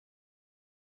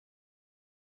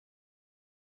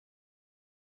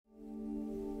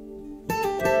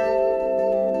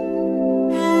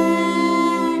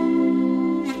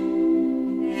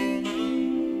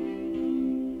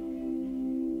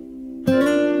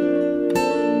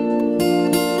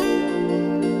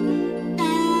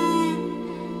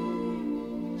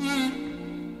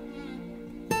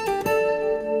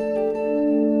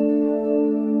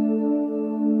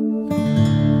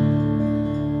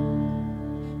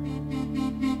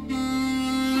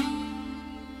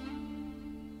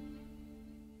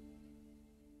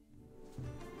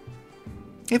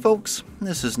Hey folks,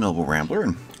 this is Noble Rambler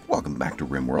and welcome back to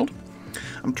RimWorld.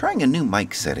 I'm trying a new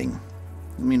mic setting.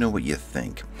 Let me know what you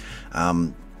think.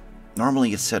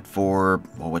 Normally it's set for,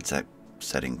 well, what's that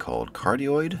setting called?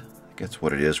 Cardioid? I think that's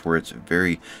what it is, where it's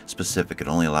very specific. It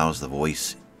only allows the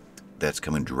voice that's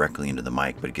coming directly into the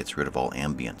mic, but it gets rid of all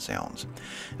ambient sounds.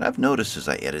 And I've noticed as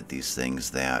I edit these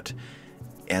things that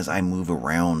as I move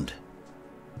around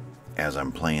as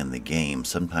I'm playing the game,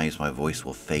 sometimes my voice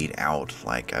will fade out,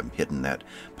 like I'm hitting that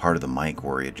part of the mic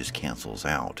where it just cancels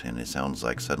out, and it sounds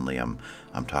like suddenly I'm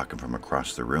talking from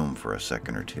across the room for a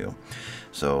second or two.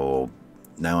 So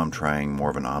now I'm trying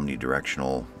more of an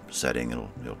omnidirectional setting.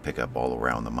 It'll pick up all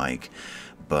around the mic,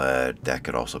 but that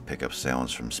could also pick up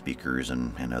sounds from speakers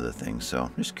and other things. So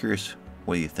I'm just curious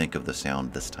what do you think of the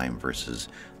sound this time versus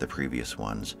the previous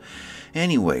ones.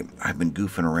 Anyway, I've been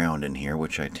goofing around in here,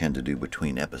 which I tend to do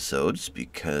between episodes,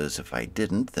 because if I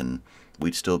didn't, then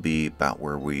we'd still be about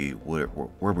where we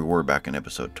were back in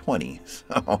episode 20.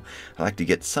 So I like to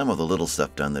get some of the little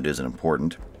stuff done that isn't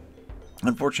important.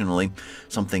 Unfortunately,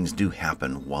 some things do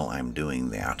happen while I'm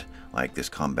doing that, like this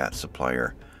combat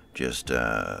supplier just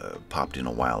popped in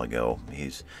a while ago.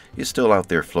 He's still out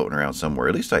there floating around somewhere,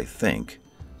 at least I think.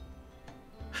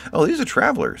 Oh, these are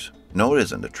travelers. No, it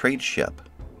isn't. A trade ship.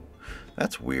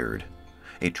 That's weird.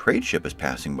 A trade ship is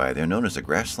passing by. They're known as the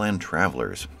Grassland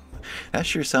Travelers. That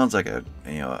sure sounds like a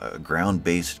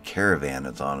ground-based caravan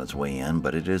that's on its way in,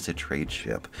 but it is a trade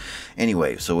ship.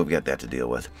 Anyway, so we've got that to deal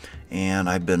with. And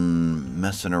I've been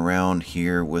messing around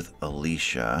here with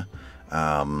Alicia.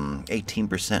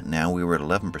 18% now. We were at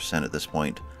 11% at this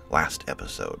point last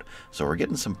episode. So we're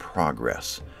getting some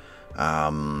progress.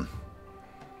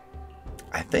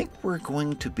 I think we're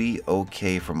going to be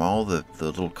okay from all the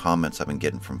little comments I've been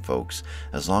getting from folks,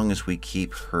 as long as we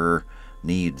keep her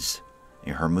needs,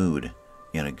 her mood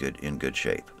in good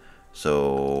shape.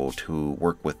 So to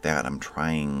work with that, I'm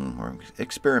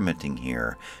experimenting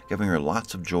here, giving her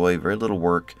lots of joy, very little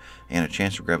work, and a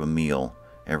chance to grab a meal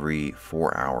every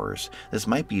 4 hours. This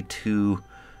might be too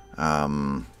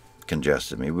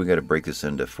congested. Maybe we got to break this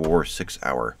into 4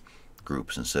 6-hour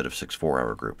groups instead of 6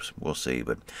 4-hour groups. We'll see,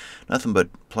 but nothing but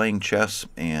playing chess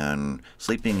and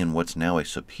sleeping in what's now a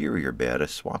superior bed. I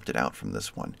swapped it out from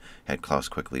this one. Had Klaus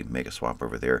quickly make a swap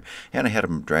over there, and I had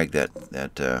him drag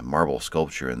that marble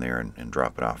sculpture in there and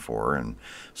drop it off for her, and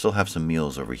still have some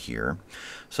meals over here.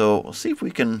 So we'll see if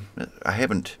we can. I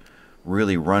haven't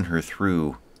really run her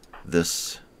through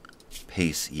this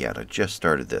pace yet. I just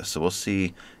started this, so we'll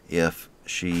see if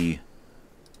she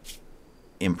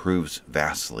improves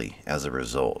vastly as a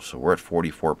result. So we're at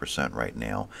 44% right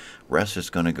now. Rest is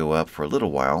going to go up for a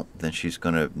little while, then she's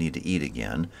going to need to eat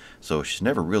again, so she's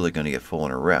never really going to get full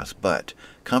in her rest, but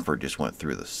comfort just went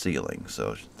through the ceiling,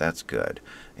 so that's good.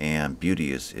 And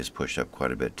beauty is pushed up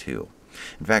quite a bit too.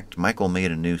 In fact, Michael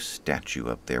made a new statue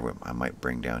up there I might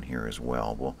bring down here as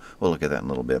well. We'll look at that in a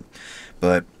little bit.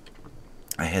 But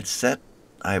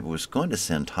I was going to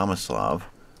send Tomislav,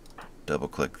 double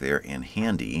click there, and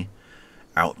Handy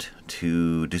out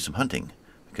to do some hunting,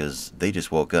 because they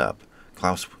just woke up.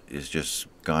 Klaus is just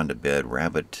gone to bed.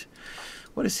 Rabbit,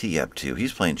 what is he up to?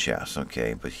 He's playing chess,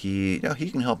 okay, but he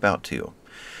can help out too.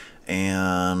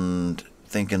 And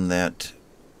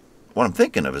what I'm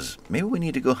thinking of is maybe we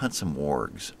need to go hunt some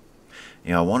wargs.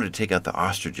 I wanted to take out the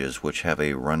ostriches, which have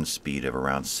a run speed of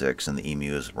around 6, and the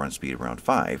emus run speed around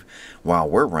 5, while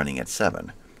we're running at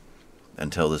 7.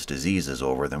 Until this disease is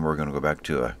over, then we're going to go back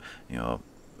to a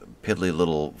piddly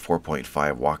little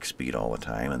 4.5 walk speed all the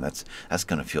time, and that's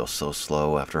going to feel so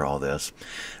slow after all this.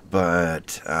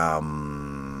 But oh, I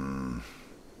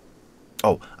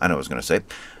know what I was going to say.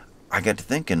 I got to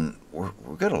thinking,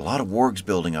 we've got a lot of wargs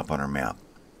building up on our map.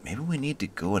 Maybe we need to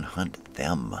go and hunt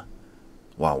them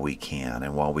while we can,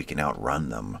 and while we can outrun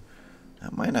them.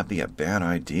 That might not be a bad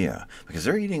idea, because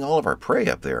they're eating all of our prey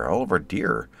up there, all of our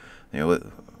deer.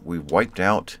 We wiped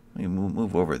out. Let me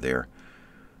move over there.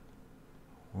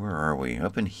 Where are we?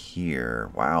 Up in here.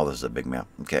 Wow, this is a big map.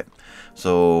 Okay,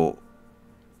 so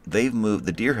they've moved.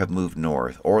 The deer have moved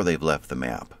north, or they've left the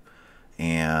map,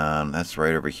 and that's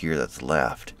right over here. That's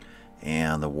left,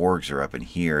 and the wargs are up in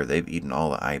here. They've eaten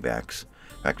all the ibex.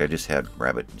 In fact, I just had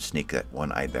Rabbit sneak that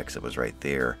one ibex that was right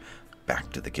there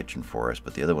back to the kitchen for us,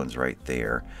 but the other one's right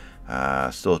there.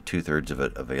 Still 2/3 of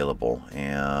it available,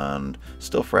 and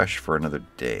still fresh for another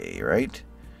day, right?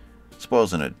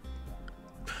 Spoils in it.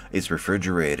 It's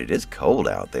refrigerated. It's cold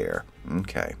out there.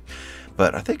 Okay.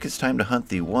 But I think it's time to hunt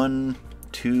the 1,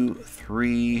 2,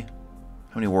 3...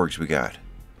 How many wargs we got?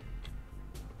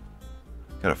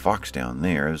 Got a fox down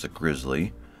there. There's a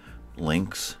grizzly.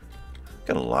 Lynx.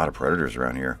 Got a lot of predators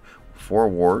around here. 4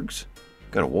 wargs.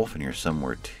 Got a wolf in here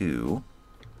somewhere too.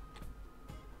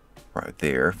 Right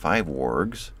there. 5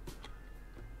 wargs.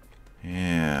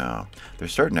 Yeah. They're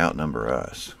starting to outnumber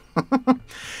us.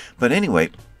 But anyway,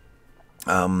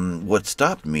 what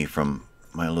stopped me from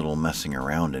my little messing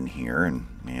around in here and,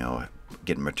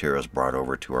 getting materials brought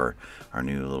over to our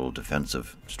new little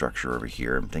defensive structure over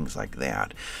here and things like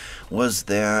that was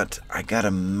that I got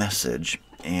a message,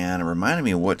 and it reminded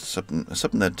me of what something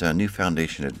that New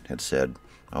Foundation had said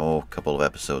a couple of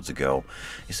episodes ago.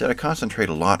 He said, I concentrate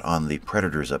a lot on the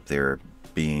predators up there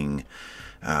being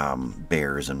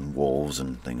bears and wolves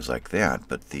and things like that,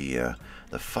 but the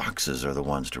foxes are the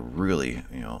ones to really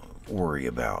worry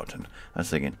about. And I was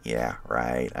thinking, yeah,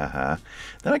 right,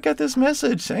 Then I got this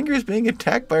message: Sangria's being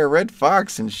attacked by a red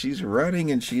fox, and she's running,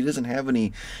 and she doesn't have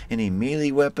any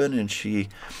melee weapon, and she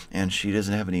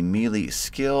doesn't have any melee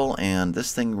skill, and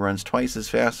this thing runs twice as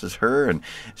fast as her, and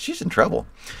she's in trouble.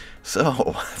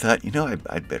 So I thought,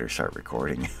 I'd better start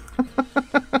recording.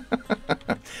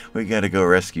 We got to go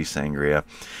rescue Sangria.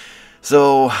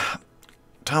 So,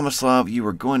 Tomislav, you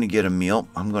were going to get a meal.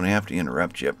 I'm going to have to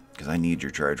interrupt you because I need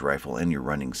your charge rifle and your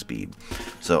running speed.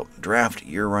 So, Draft,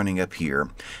 you're running up here.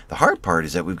 The hard part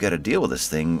is that we've got to deal with this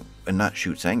thing and not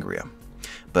shoot Sangria.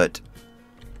 But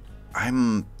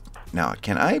now,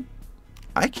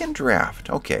 I can draft.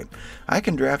 Okay, I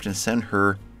can draft and send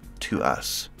her to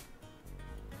us.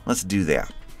 Let's do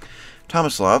that.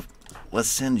 Tomislav, let's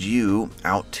send you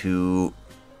out to,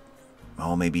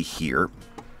 maybe here.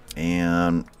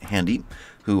 And Handy,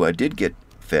 who I did get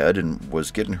fed and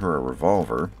was getting her a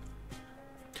revolver.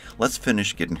 Let's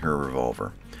finish getting her a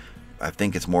revolver. I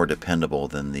think it's more dependable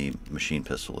than the machine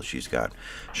pistol that she's got.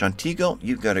 Shantigo,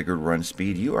 you've got a good run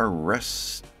speed. You are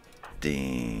resting.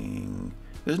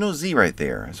 There's no Z right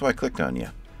there. That's why I clicked on you.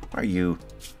 Are you?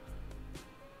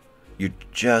 You're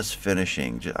just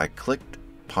finishing. I clicked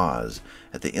pause.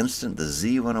 At the instant the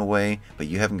Z went away, but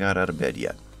you haven't got out of bed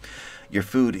yet. Your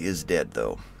food is dead,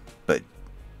 though. But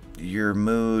your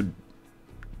mood,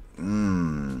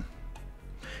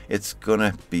 it's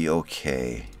gonna be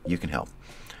okay. You can help.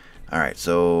 Alright,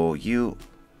 so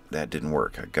that didn't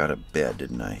work. I got a bed,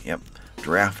 didn't I? Yep.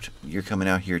 Draft, you're coming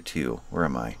out here too. Where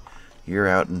am I? You're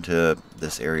out into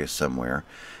this area somewhere.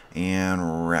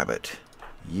 And Rabbit,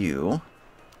 you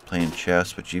playing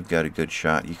chess, but you've got a good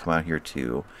shot. You come out here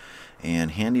too.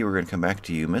 And Handy, we're going to come back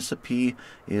to you. Missa P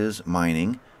is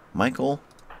mining. Michael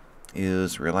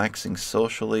is relaxing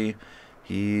socially.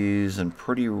 He's in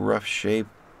pretty rough shape,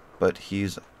 but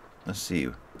let's see,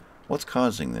 what's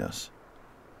causing this?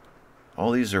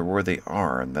 All these are where they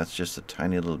are, and that's just a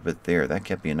tiny little bit there. That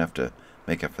can't be enough to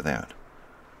make up for that.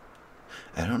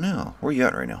 I don't know. Where are you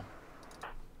at right now?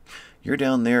 You're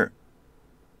down there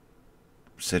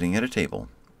sitting at a table.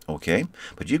 Okay,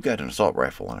 but you've got an assault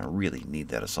rifle, and I really need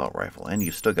that assault rifle. And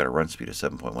you've still got a run speed of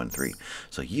 7.13.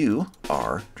 So you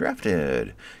are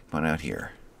drafted. Come on out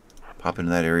here. Pop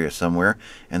into that area somewhere.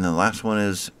 And then the last one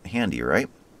is Handy, right?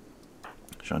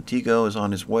 Shantigo is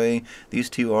on his way. These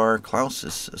two are. Klaus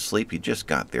is asleep. He just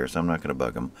got there, so I'm not going to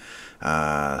bug him.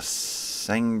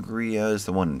 Sangria is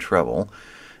the one in trouble.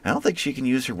 I don't think she can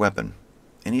use her weapon.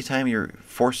 Anytime you're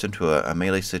forced into a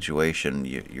melee situation,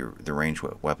 the ranged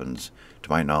weapons, to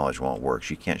my knowledge, won't work.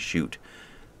 She can't shoot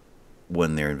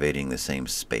when they're invading the same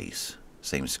space,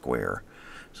 same square.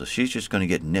 So she's just going to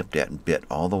get nipped at and bit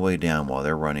all the way down while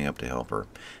they're running up to help her.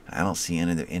 I don't see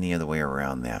any other way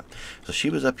around that. So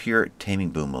she was up here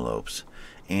taming boomalopes.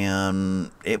 And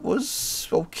it was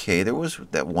okay. There was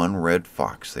that one red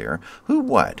fox there.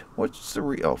 What's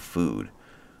the food.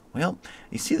 Well,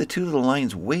 you see the two little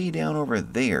lines way down over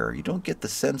there. You don't get the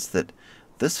sense that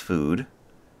this food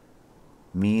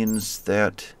means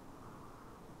that,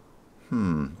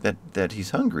 that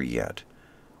he's hungry yet.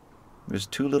 There's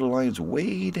two little lines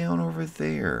way down over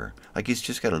there. Like he's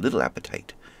just got a little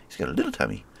appetite. He's got a little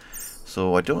tummy.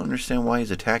 So I don't understand why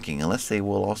he's attacking, unless they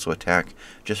will also attack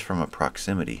just from a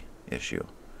proximity issue.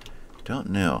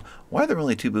 Don't know. Why are there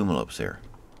only 2 boomalopes there?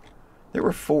 There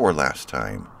were 4 last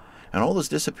time. And all those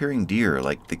disappearing deer,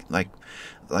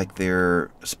 like they're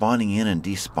spawning in and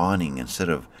despawning instead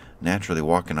of naturally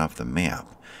walking off the map.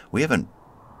 We haven't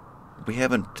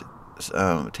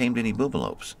tamed any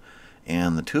boomalopes,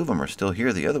 and the 2 of them are still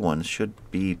here. The other ones should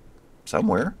be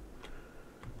somewhere.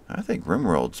 I think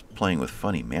RimWorld's playing with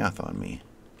funny math on me.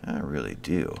 I really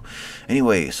do.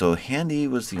 Anyway, so Handy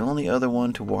was the only other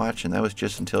one to watch, and that was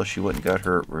just until she went and got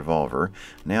her revolver.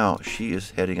 Now she is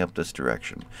heading up this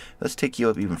direction. Let's take you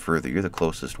up even further. You're the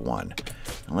closest one.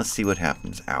 And let's see what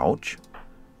happens. Ouch.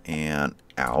 And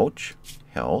ouch.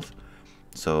 Health.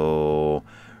 So,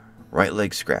 right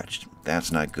leg scratched.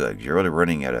 That's not good. You're really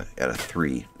running at a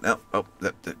 3. No. Oh.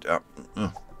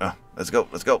 Let's go.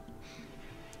 Let's go.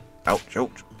 Ouch.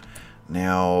 Ouch.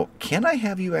 Now, can I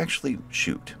have you actually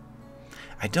shoot?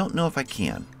 I don't know if I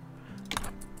can.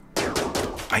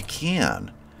 I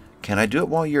can. Can I do it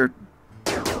while you're...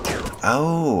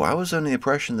 Oh, I was under the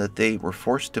impression that they were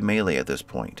forced to melee at this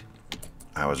point.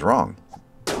 I was wrong.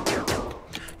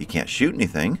 You can't shoot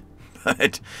anything,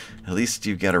 but at least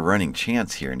you've got a running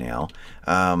chance here now.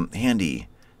 Handy,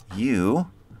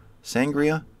 you,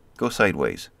 Sangria, go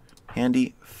sideways.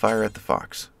 Handy, fire at the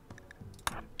fox.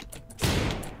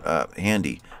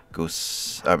 Handy, go...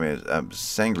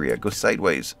 Sangria, go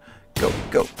sideways. Go,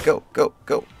 go, go, go,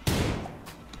 go.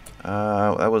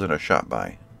 That wasn't a shot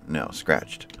by. No,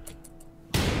 scratched.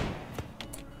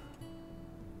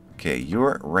 Okay,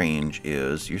 your range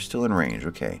is... You're still in range,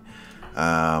 okay.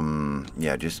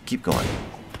 Yeah, just keep going.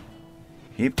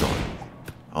 Keep going.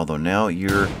 Although now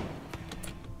you're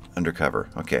undercover.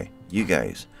 Okay, you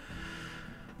guys.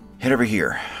 Head over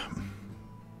here.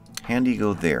 Handy,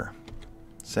 go there.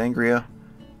 Sangria.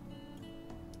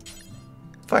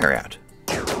 Fire at.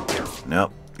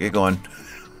 Nope, get going.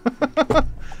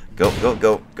 Go, go,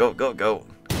 go, go, go, go.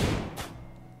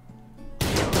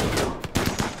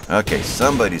 Okay,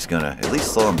 somebody's gonna at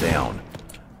least slow him down.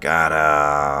 Got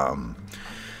him.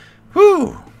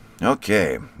 Whew.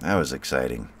 Okay, that was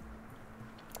exciting.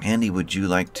 Andy, would you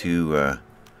like to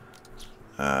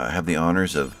have the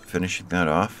honors of finishing that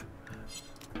off?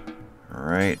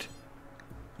 Alright.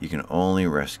 You can only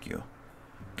rescue.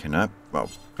 Cannot...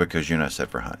 Well, because you're not set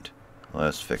for hunt.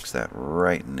 Let's fix that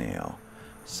right now.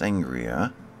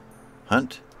 Sangria.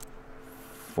 Hunt.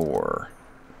 4.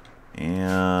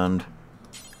 And...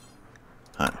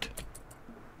 Hunt.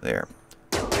 There.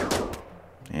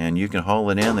 And you can haul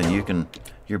it in, then you can...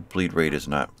 Your bleed rate is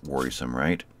not worrisome,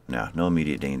 right? No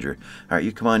immediate danger. Alright,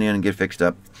 you come on in and get fixed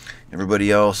up.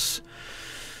 Everybody else...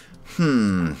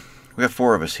 We got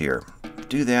 4 of us here.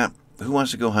 Do that. Who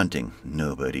wants to go hunting?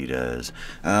 Nobody does.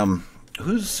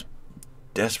 Who's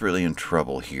desperately in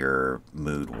trouble here,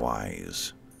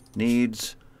 mood-wise?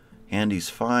 Needs... Handy's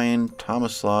fine.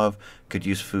 Tomislav could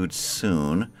use food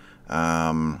soon.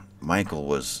 Michael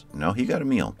was... No, he got a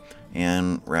meal.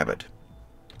 And Rabbit.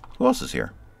 Who else is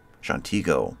here?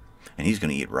 Shantigo. And he's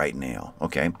going to eat right now.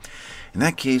 Okay. In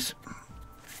that case,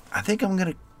 I think I'm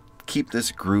going to keep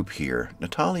this group here.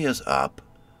 Natalia's up.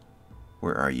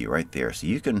 Where are you? Right there. So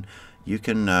you can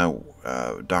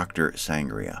Dr.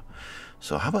 Sangria.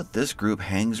 So how about this group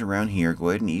hangs around here. Go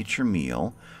ahead and eat your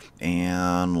meal.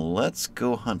 And let's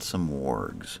go hunt some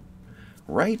wargs.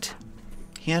 Right?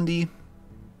 Handy.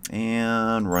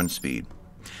 And run speed.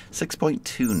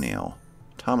 6.2 now.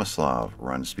 Tomislav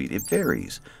run speed. It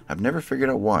varies. I've never figured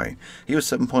out why. He was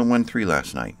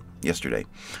 7.13 yesterday.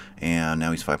 And now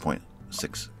he's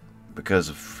 5.6. Because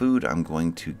of food, I'm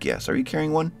going to guess. Are you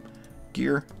carrying one?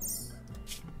 Gear?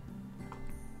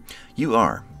 You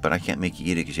are, but I can't make you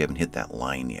eat it because you haven't hit that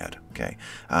line yet. Okay.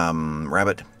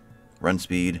 Rabbit, run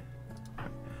speed.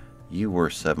 You were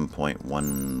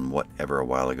 7.1 whatever a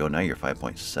while ago. Now you're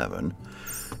 5.7.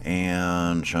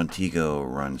 And Shantigo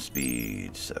run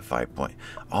speed 5.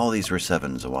 All these were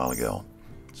 7s a while ago.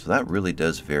 So that really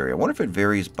does vary. I wonder if it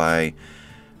varies by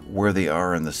where they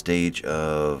are in the stage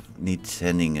of need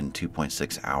tending in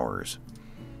 2.6 hours.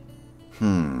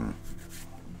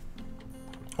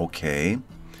 Okay.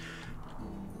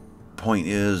 Point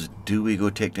is, do we go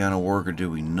take down a warg or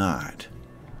do we not?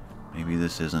 Maybe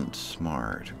this isn't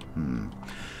smart.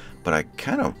 But I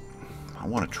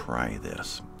want to try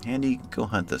this. Handy, go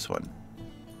hunt this one.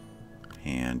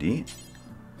 Handy,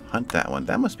 hunt that one.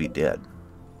 That must be dead.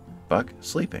 Buck,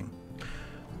 sleeping.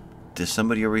 Does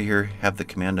somebody over here have the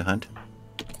command to hunt?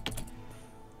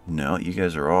 No, you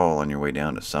guys are all on your way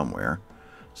down to somewhere.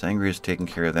 Sangria's taking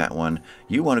care of that one.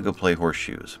 You want to go play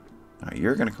horseshoes. Now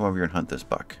you're going to come over here and hunt this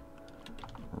buck.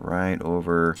 Right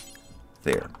over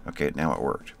there. Okay, now it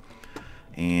worked.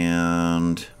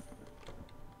 And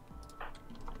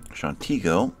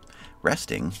Shantigo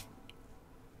resting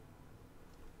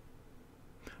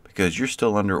because you're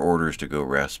still under orders to go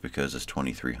rest because it's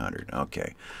 2300.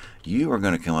 Okay, you are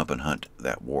going to come up and hunt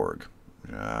that warg.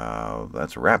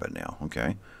 That's a rabbit now.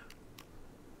 Okay,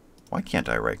 why can't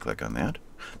I right click on that?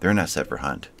 They're not set for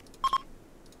hunt.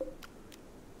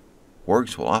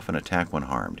 Wargs will often attack when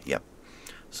harmed. Yep.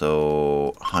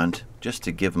 So hunt just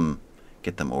to get them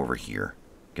over here,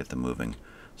 get them moving.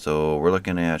 So we're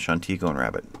looking at Shantigo and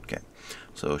Rabbit. Okay.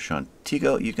 So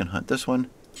Shantigo, you can hunt this one.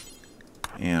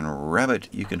 And Rabbit,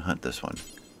 you can hunt this one.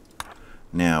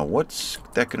 Now, what's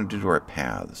that going to do to our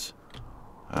paths?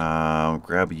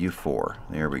 Grab U4.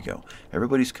 There we go.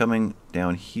 Everybody's coming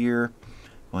down here,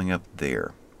 going up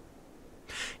there.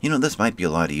 You know, this might be a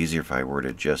lot easier if I were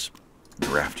to just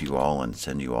draft you all and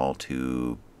send you all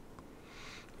to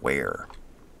where?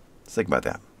 Let's think about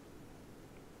that.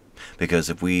 Because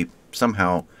if we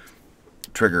somehow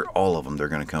trigger all of them, they're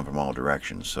going to come from all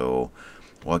directions. So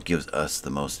what gives us the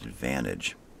most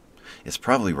advantage? It's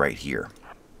probably right here.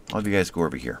 All of you guys go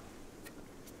over here.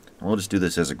 We'll just do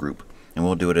this as a group. And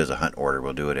we'll do it as a hunt order.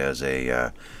 We'll do it as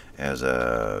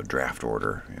a draft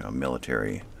order, you know,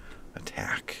 military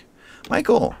attack.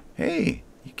 Michael, hey,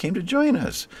 you came to join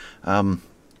us.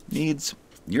 Needs,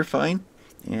 you're fine.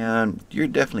 And you're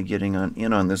definitely getting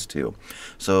in on this too.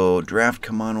 So draft,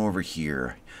 come on over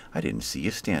here. I didn't see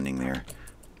you standing there.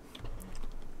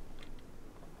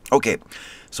 Okay,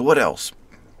 so what else?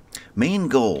 Main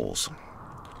goals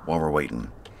while we're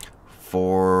waiting.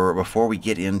 Before we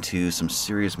get into some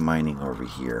serious mining over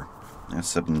here. That's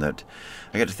something that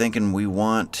I got to thinking. We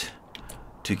want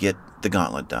to get the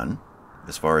gauntlet done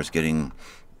as far as getting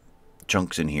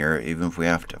chunks in here, even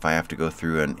if I have to go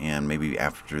through and maybe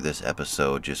after this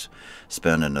episode just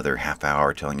spend another half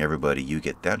hour telling everybody, you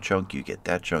get that chunk, you get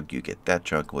that chunk, you get that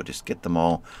chunk. We'll just get them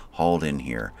all hauled in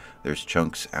here. There's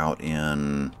chunks out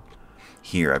in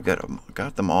here. I've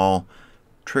got them all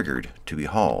triggered to be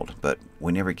hauled, but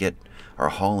we never get our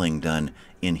hauling done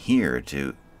in here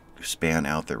to span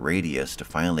out the radius to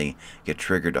finally get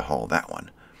triggered to haul that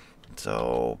one.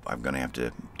 So I'm going to have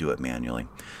to do it manually.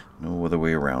 No other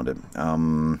way around it.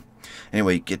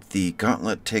 Anyway, get the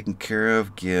gauntlet taken care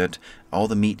of. Get all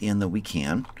the meat in that we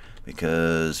can,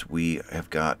 because we have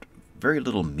got very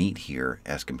little meat here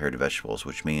as compared to vegetables,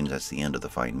 which means that's the end of the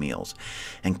fine meals.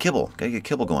 And kibble. Got to get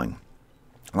kibble going.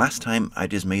 Last time I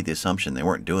just made the assumption they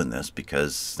weren't doing this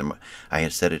because I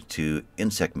had set it to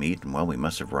insect meat, and well, we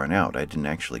must have run out. I didn't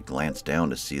actually glance down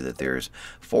to see that there's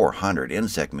 400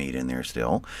 insect meat in there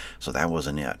still, so that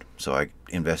wasn't it. So I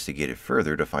investigated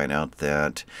further to find out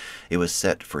that it was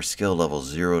set for skill level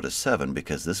 0 to 7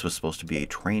 because this was supposed to be a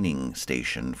training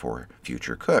station for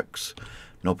future cooks.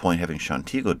 No point having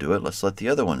Shantigo do it. Let's let the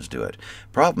other ones do it.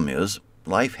 Problem is,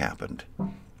 life happened,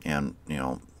 and you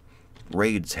know,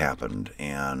 raids happened,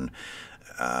 and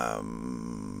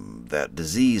that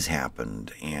disease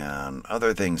happened, and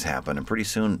other things happened, and pretty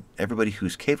soon everybody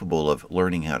who's capable of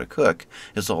learning how to cook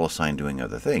is all assigned doing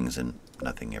other things, and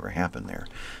nothing ever happened there.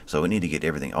 So we need to get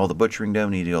everything, all the butchering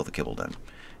done, we need to get all the kibble done.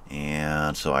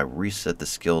 And so I reset the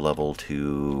skill level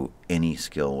to any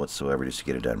skill whatsoever just to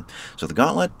get it done. So the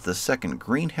gauntlet, the second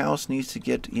greenhouse needs to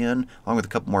get in, along with a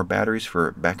couple more batteries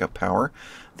for backup power.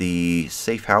 The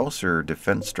safe house or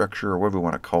defense structure or whatever we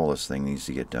want to call this thing needs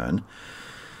to get done.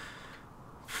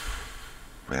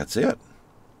 That's it.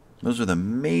 Those are the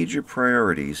major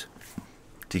priorities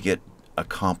to get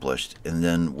accomplished. And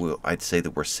then I'd say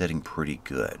that we're setting pretty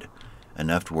good.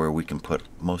 Enough to where we can put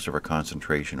most of our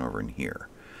concentration over in here.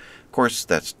 Of course,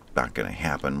 that's not going to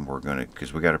happen. We're going to,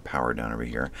 because we got our power down over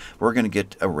here. We're going to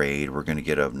get a raid. We're going to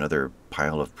get another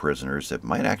pile of prisoners that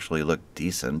might actually look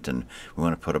decent, and we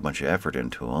want to put a bunch of effort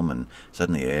into them, and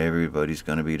suddenly everybody's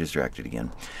going to be distracted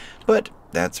again. But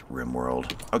that's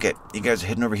RimWorld. Okay, you guys are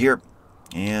heading over here.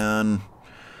 And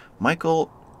Michael,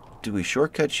 do we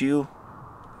shortcut you?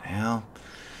 Well,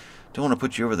 don't want to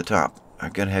put you over the top.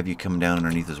 I've got to have you come down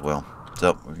underneath as well.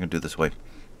 So we're going to do it this way.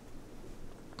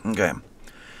 Okay.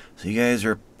 So you guys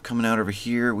are coming out over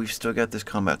here. We've still got this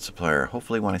combat supplier.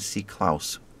 Hopefully when I see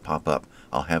Klaus pop up,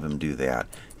 I'll have him do that.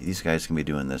 These guys can be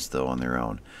doing this, though, on their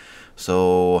own.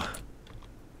 So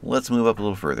let's move up a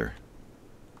little further.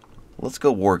 Let's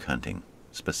go warg hunting,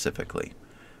 specifically.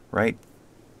 Right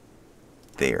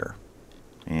there.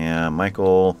 And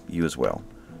Michael, you as well.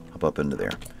 Hop up into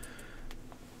there.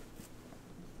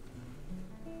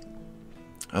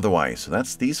 Otherwise, so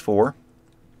that's these four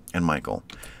and Michael.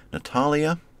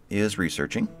 Natalia is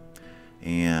researching,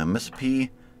 and Miss P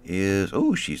is,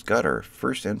 oh, she's got her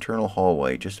first internal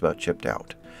hallway just about chipped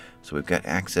out. So we've got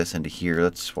access into here.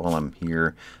 Let's, while I'm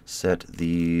here, set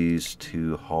these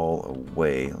to haul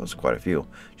away. That's quite a few.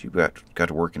 She got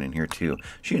to working in here too.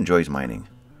 She enjoys mining.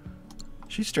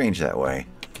 She's strange that way.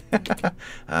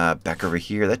 Back over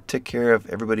here, that took care of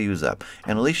everybody who's up.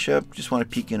 And Alicia, just want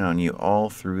to peek in on you all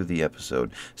through the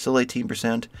episode. Still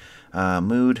 18%.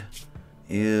 Mood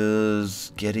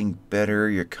is getting better.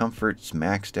 Your comfort's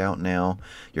maxed out now.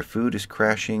 Your food is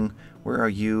crashing. Where are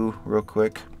you, real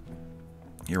quick?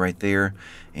 You're right there.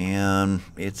 And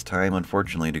it's time,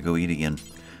 unfortunately, to go eat again.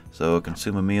 So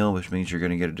consume a meal, which means you're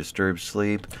going to get a disturbed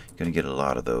sleep. You're going to get a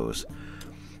lot of those.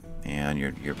 And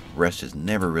your rest is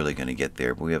never really going to get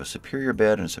there. But we have a superior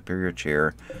bed and a superior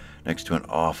chair next to an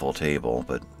awful table.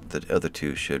 But the other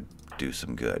two should do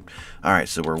some good. Alright,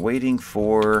 so we're waiting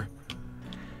for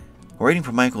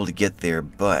Michael to get there,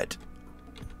 but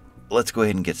let's go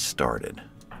ahead and get started.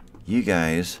 You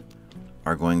guys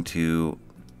are going to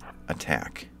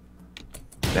attack.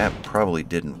 That probably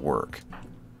didn't work.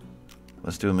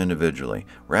 Let's do them individually.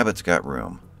 Rabbit's got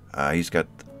room. He's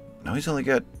only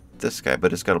got this guy,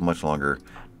 but it's got a much longer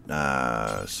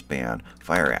span.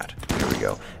 Fire at. There we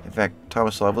go. In fact,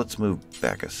 Tomislav, let's move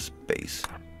back a space.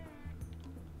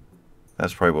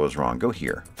 That's probably what was wrong. Go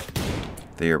here.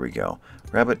 There we go.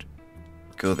 Rabbit,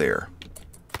 go there.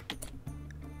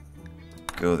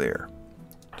 Go there.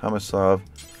 Tomislav,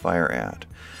 fire at.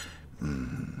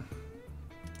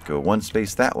 Go one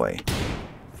space that way.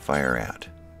 Fire at.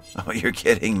 Oh, you're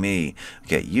kidding me.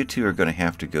 Okay, you two are going to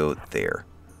have to go there.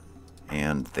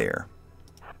 And there.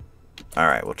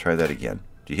 Alright, we'll try that again.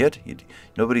 Did you hit?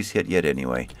 Nobody's hit yet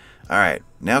anyway. Alright,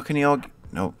 now can you all...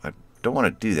 No, I don't want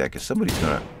to do that because somebody's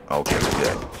going to... Okay,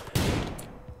 good.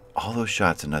 All those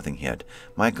shots and nothing hit.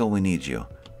 Michael, we need you.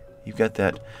 You've got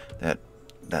that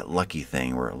lucky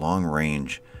thing where long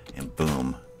range and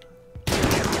boom.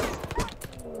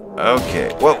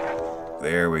 Okay, whoa.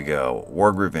 There we go.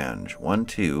 Warg Revenge. 1,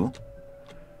 2.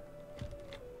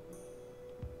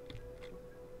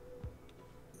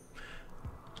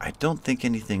 I don't think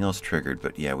anything else triggered,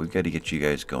 but yeah, we've got to get you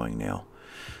guys going now.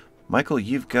 Michael,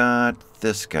 you've got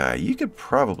this guy. You could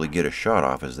probably get a shot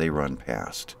off as they run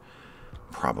past.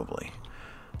 Probably.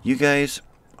 You guys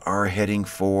are heading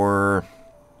for...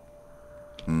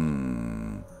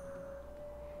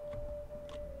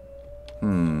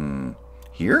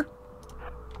 Here?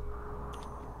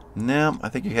 No, I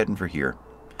think you're heading for here.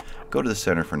 Go to the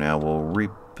center for now. We'll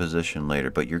reposition later,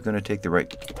 but you're going to take the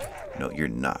right... No, you're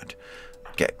not.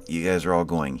 Okay, you guys are all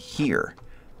going here,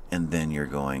 and then you're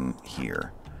going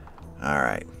here.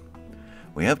 Alright.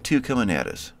 We have two coming at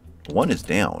us. One is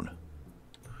down.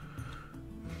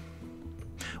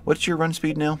 What's your run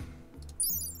speed now?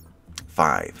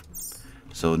 5.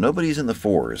 So nobody's in the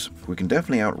 4s. We can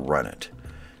definitely outrun it.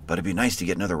 But it'd be nice to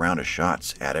get another round of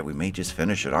shots at it. We may just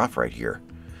finish it off right here.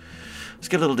 Let's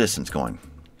get a little distance going.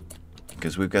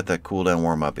 Because we've got that cooldown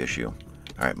warm-up issue.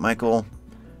 Alright, Michael,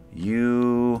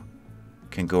 you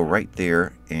can go right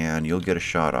there and you'll get a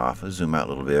shot off. I'll zoom out a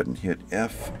little bit and hit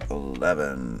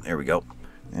F11. There we go.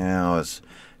 Now it's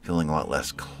feeling a lot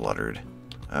less cluttered.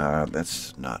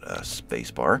 That's not a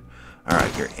space bar.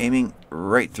 Alright, you're aiming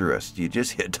right through us. You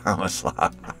just hit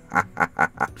Tomislav.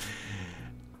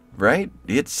 Right?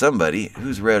 You hit somebody.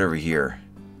 Who's red over here?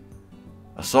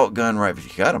 Assault gun right. You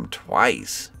got him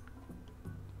twice.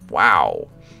 Wow.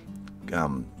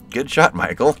 Good shot,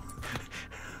 Michael.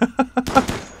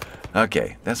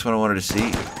 Okay, that's what I wanted to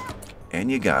see. And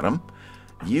you got him.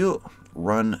 You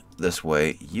run this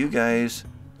way. You guys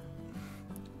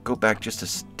go back just a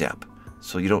step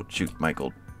so you don't shoot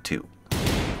Michael too.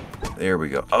 There we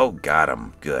go. Oh, got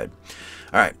him. Good.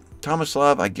 All right,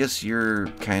 Tomislav, I guess you're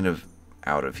kind of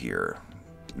out of here.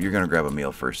 You're going to grab a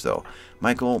meal first, though.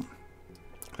 Michael,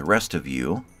 the rest of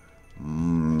you,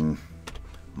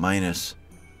 minus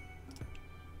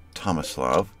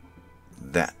Tomislav,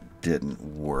 that didn't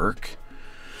work.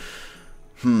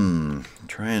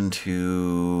 Trying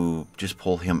to just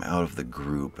pull him out of the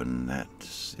group, and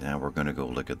that's... Now we're going to go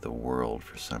look at the world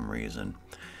for some reason.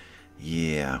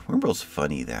 Yeah, RimWorld's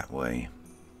funny that way.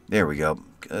 There we go.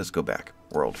 Let's go back.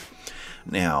 World.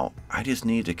 Now, I just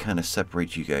need to kind of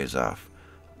separate you guys off.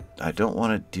 I don't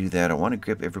want to do that. I want to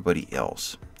grip everybody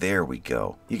else. There we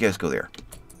go. You guys go there.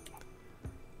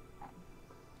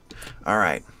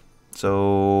 Alright.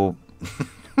 So...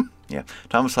 yeah.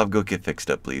 Tomislav, go get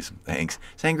fixed up, please. Thanks.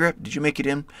 Sangrip, did you make it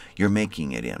in? You're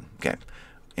making it in. Okay.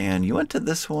 And you went to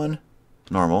this one,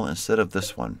 normal, instead of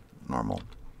this one, normal.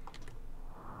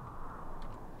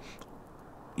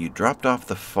 You dropped off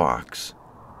the fox.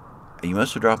 You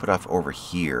must have dropped it off over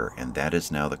here, and that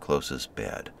is now the closest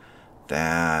bed.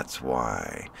 That's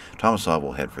why. Tomislav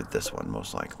will head for this one,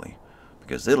 most likely,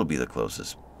 because it'll be the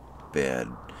closest bed.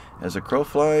 As a crow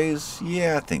flies,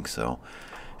 yeah, I think so.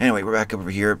 Anyway, we're back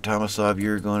over here. Tomislav,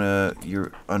 you're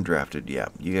undrafted. Yeah,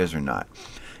 you guys are not.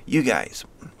 You guys,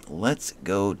 let's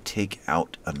go take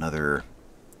out another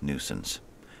nuisance.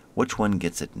 Which one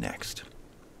gets it next?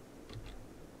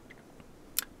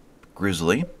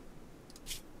 Grizzly.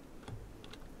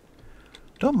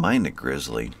 Don't mind a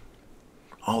grizzly.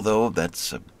 Although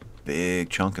that's a big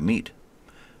chunk of meat.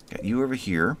 Got you over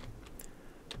here.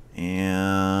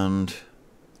 And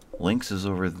Lynx is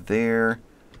over there.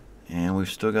 And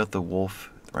we've still got the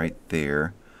wolf right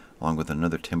there. along with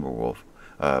another Timberwolf.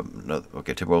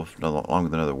 Okay, Timberwolf along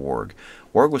with another Warg.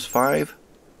 Warg was 5.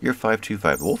 You're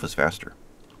 525. The Wolf is faster.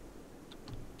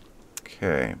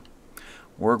 Okay.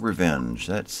 Warg Revenge.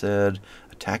 That said,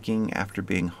 attacking after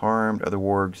being harmed. Other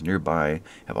Wargs nearby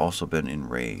have also been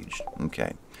enraged.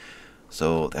 Okay.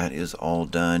 So that is all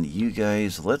done. You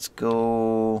guys, let's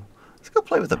go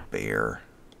play with a bear.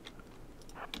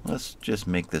 Let's just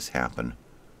make this happen.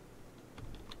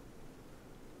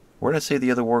 Where did I say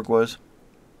the other Warg was?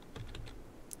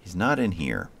 He's not in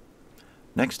here.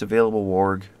 Next available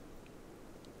Warg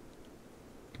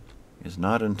is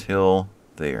not until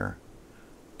there.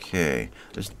 Okay.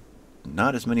 There's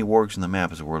not as many Wargs in the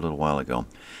map as there were a little while ago.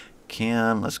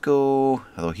 Let's go,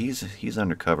 although he's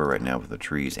undercover right now with the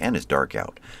trees, and it's dark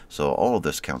out. So all of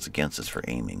this counts against us for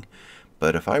aiming.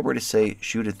 But if I were to say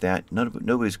shoot at that,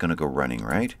 nobody's going to go running,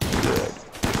 right? Good.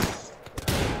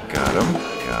 Got him.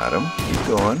 Got him. Keep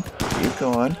going. Keep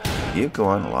going. Keep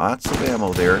going. Lots of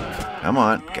ammo there. Come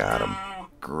on. Got him.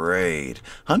 Great.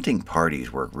 Hunting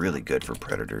parties work really good for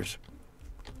predators.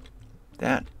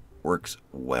 That works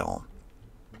well.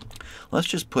 Let's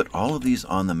just put all of these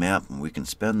on the map, and we can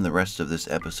spend the rest of this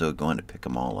episode going to pick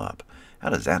them all up. How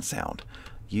does that sound?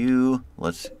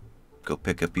 Let's go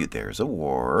pick up you. There's a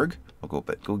Warg. I'll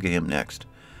go get him next.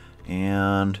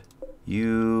 And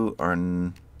you are...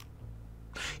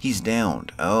 He's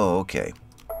downed. Oh, okay.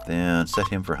 Then set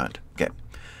him for hunt. Okay.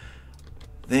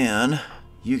 Then,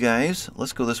 you guys,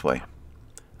 let's go this way.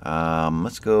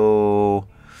 Let's go...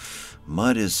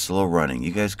 Mud is slow running.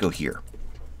 You guys go here.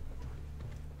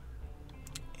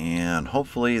 And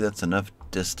hopefully that's enough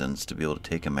distance to be able to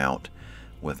take him out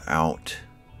without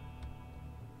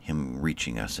him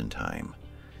reaching us in time.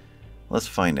 Let's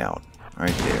find out.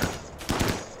 Right there.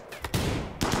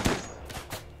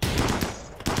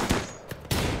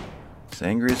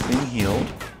 Sangria is being healed.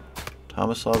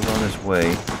 Tomislav's on his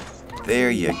way. There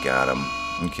you got him.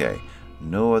 Okay.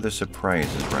 No other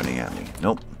surprises running at me.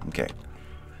 Nope. Okay.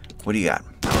 What do you got?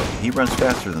 Oh, he runs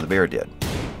faster than the bear did.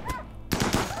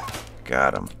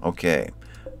 Got him. Okay.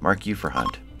 Mark you for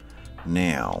hunt.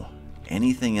 Now,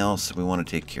 anything else that we want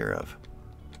to take care of?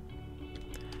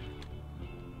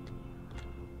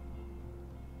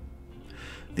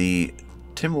 The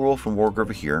Timberwolf and Warg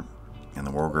over here, and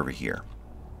the Warg over here.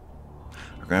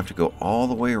 We're going to have to go all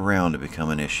the way around to become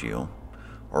an issue,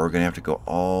 or we're going to have to go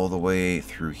all the way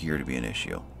through here to be an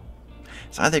issue.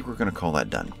 So I think we're going to call that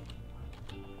done.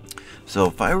 So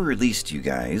if I released you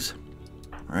guys,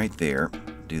 right there,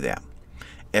 do that.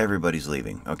 Everybody's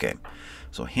leaving. Okay.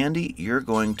 So Handy, you're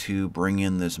going to bring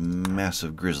in this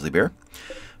massive grizzly bear.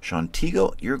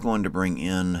 Shantigo, you're going to bring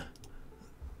in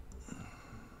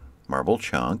Marble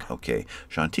Chunk. Okay.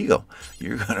 Shantigo,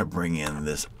 you're going to bring in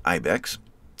this ibex.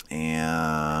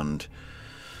 And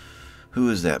who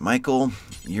is that? Michael,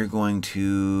 you're going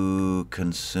to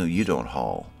consume... You don't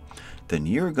haul. Then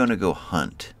you're going to go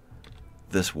hunt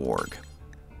this Warg.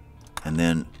 And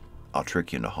then I'll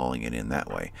trick you into hauling it in that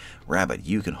way. Rabbit,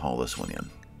 you can haul this one in.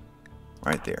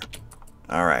 Right there.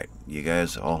 Alright, you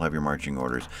guys all have your marching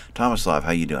orders. Tomislav,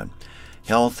 how you doing?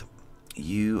 Health,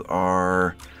 you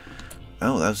are...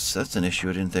 Oh, that's an issue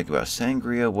I didn't think about.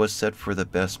 Sangria was set for the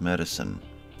best medicine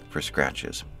for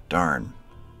scratches. Darn.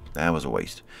 That was a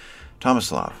waste.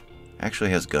 Tomislav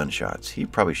actually has gunshots. He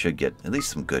probably should get at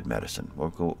least some good medicine. We'll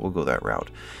go that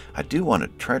route. I do want to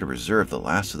try to reserve the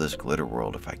last of this glitter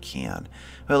world if I can.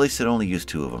 Well, at least it only used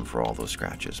 2 of them for all those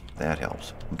scratches. That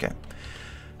helps. Okay.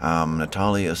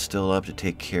 Natalia is still up to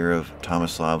take care of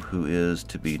Tomislav, who is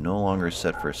to be no longer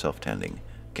set for self-tending.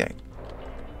 Okay.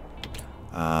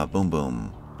 Boom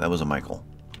boom. That was a Michael.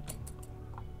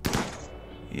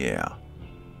 Yeah.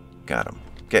 Got him.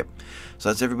 Okay. So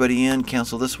that's everybody in.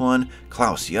 Cancel this one.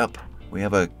 Klaus, yup. We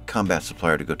have a combat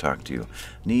supplier to go talk to.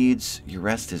 Needs, your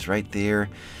rest is right there.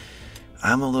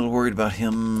 I'm a little worried about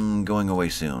him going away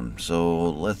soon.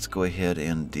 So let's go ahead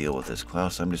and deal with this.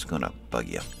 Klaus, I'm just going to bug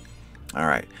you.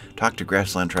 Alright. Talk to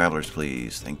Grassland Travelers,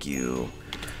 please. Thank you.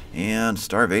 And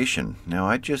Starvation. Now,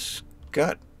 I just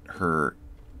got her...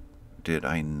 Did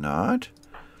I not?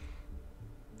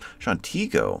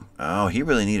 Shantigo. Oh, he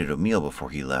really needed a meal before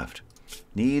he left.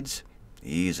 Needs...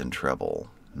 He's in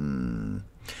trouble. And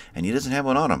he doesn't have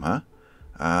one on him,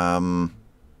 huh?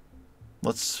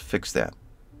 Let's fix that.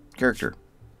 Character.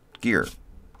 Gear.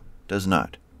 Does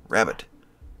not. Rabbit.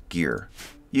 Gear.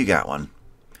 You got one.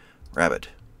 Rabbit.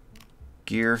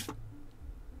 Gear.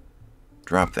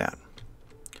 Drop that.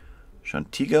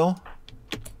 Shantigo.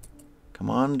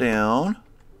 Come on down.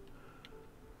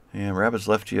 And Rabbit's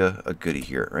left you a goodie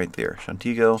here, right there.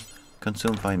 Shantigo.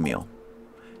 Consume fine meal.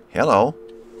 Hello.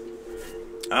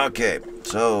 Okay,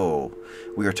 so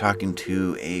we are talking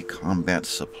to a combat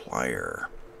supplier.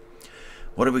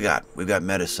 What do we got? We've got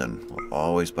medicine. We'll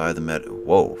always buy the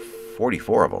Whoa,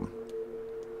 44 of them.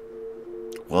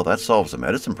 Well, that solves the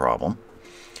medicine problem.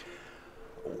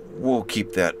 We'll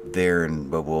keep that there,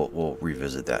 but we'll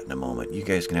revisit that in a moment. You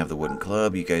guys can have the wooden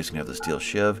club. You guys can have the steel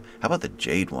shiv. How about the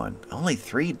jade one? Only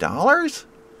 $3?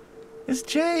 It's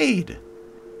jade.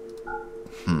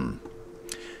 You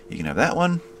can have that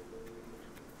one.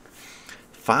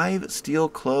 5 steel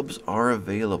clubs are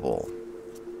available.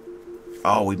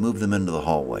 Oh, we moved them into the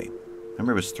hallway.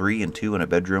 Remember it was 3 and 2 in a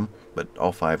bedroom, but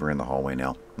all 5 are in the hallway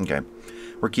now. Okay,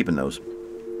 we're keeping those.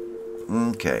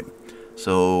 Okay,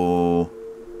 so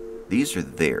these are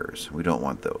theirs. We don't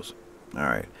want those.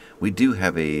 Alright, we do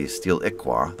have a steel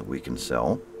iqua that we can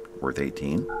sell, worth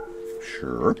 18.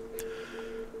 Sure.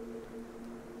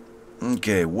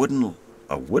 Okay, a wooden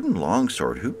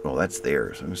longsword. Who? Oh, that's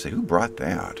theirs. I'm gonna say, who brought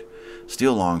that?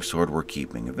 Steel longsword we're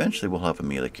keeping. Eventually we'll have a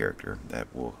melee character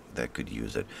that could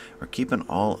use it. We're keeping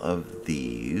all of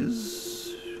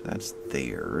these. That's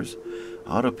theirs.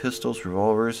 Auto pistols,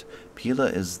 revolvers. Pila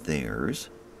is theirs.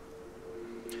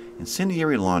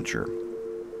 Incendiary launcher.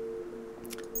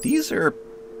 These are...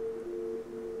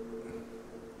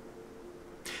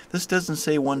 This doesn't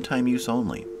say one-time use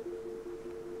only.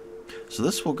 So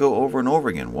this will go over and over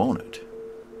again, won't it?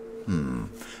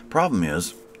 Problem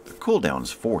is, the cooldown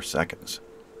is 4 seconds.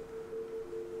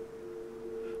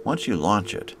 Once you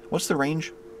launch it, what's the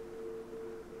range?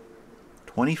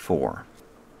 24.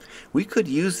 We could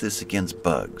use this against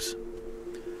bugs.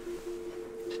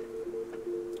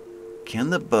 Can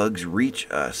the bugs reach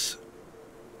us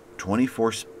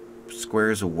 24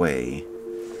 squares away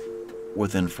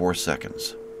within 4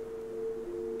 seconds?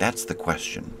 That's the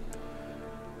question.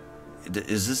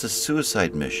 Is this a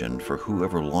suicide mission for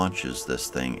whoever launches this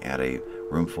thing at a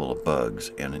room full of bugs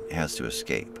and it has to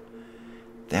escape?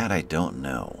 That I don't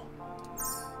know.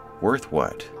 Worth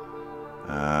what?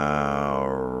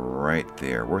 Right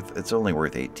there. It's only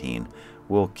worth 18.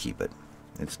 We'll keep it.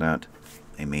 It's not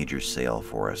a major sale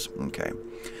for us. Okay.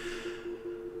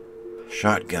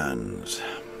 Shotguns.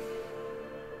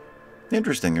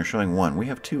 Interesting, they're showing 1. We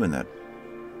have 2 in that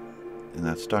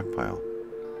stockpile.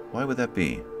 Why would that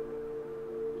be?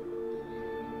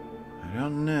 I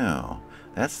don't know.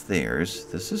 That's theirs.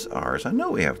 This is ours. I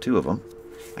know we have 2 of them.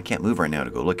 I can't move right now to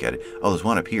go look at it. Oh, there's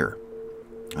one up here.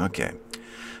 Okay.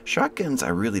 Shotguns I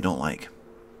really don't like.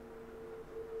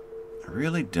 I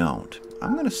really don't.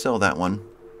 I'm going to sell that one.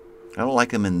 I don't like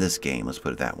them in this game, let's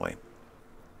put it that way.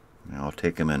 I'll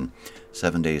take them in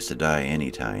 7 Days to Die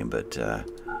anytime, but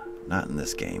not in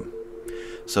this game.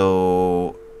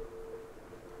 So,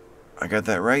 I got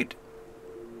that right?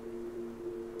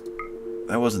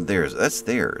 That wasn't theirs. That's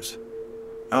theirs.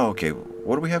 Oh, okay.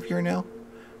 What do we have here now?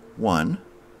 1.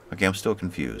 Okay, I'm still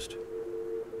confused.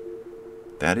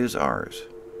 That is ours.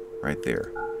 Right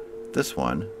there. This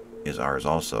one is ours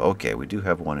also. Okay, we do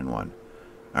have 1 and 1.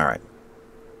 Alright.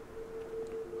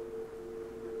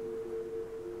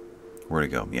 Where'd it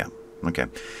go? Yeah. Okay.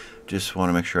 Just want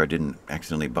to make sure I didn't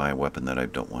accidentally buy a weapon that I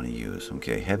don't want to use.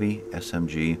 Okay, heavy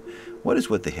SMG. What is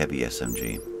with the heavy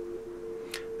SMG?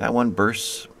 That one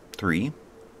bursts 3.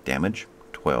 Damage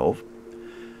 12.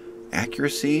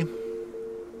 Accuracy,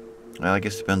 well, I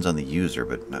guess it depends on the user,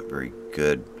 but not very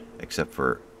good, except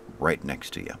for right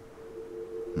next to you.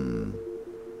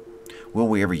 Will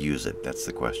we ever use it? That's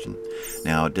the question.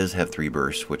 Now, it does have 3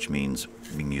 bursts, which means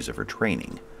we can use it for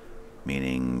training.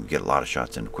 Meaning, get a lot of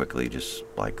shots in quickly, just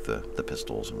like the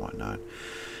pistols and whatnot.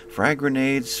 Frag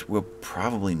grenades, we'll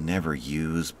probably never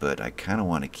use, but I kind of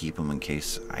want to keep them in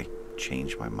case I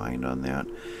change my mind on that.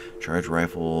 Charge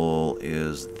rifle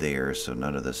is there, so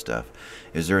none of this stuff.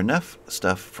 Is there enough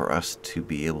stuff for us to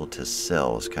be able to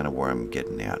sell is kind of where I'm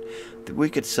getting at. We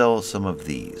could sell some of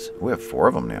these. We have 4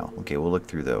 of them now. Okay, we'll look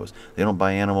through those. They don't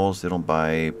buy animals. They don't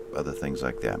buy other things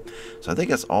like that. So I think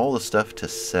that's all the stuff to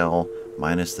sell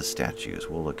minus the statues.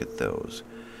 We'll look at those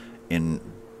in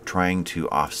trying to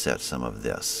offset some of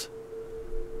this.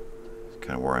 It's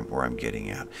kind of where I'm getting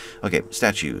at. Okay,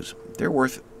 statues. They're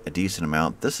worth a decent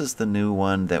amount. This is the new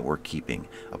one that we're keeping,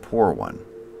 a poor one.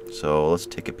 So let's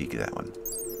take a peek at that one.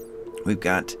 We've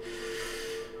got,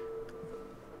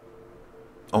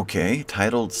 okay,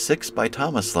 titled 6 by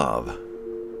Tomislav.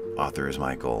 Author is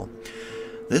Michael.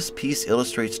 This piece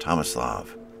illustrates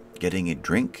Tomislav getting a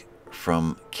drink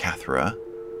from Cathra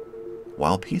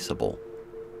while peaceable.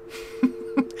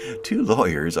 2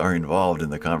 lawyers are involved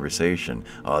in the conversation.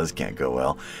 Oh, this can't go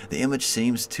well. The image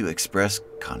seems to express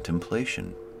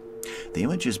contemplation. The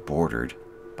image is bordered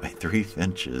by 3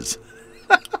 finches.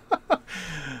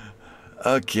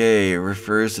 Okay, it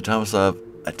refers to Tomislav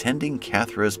attending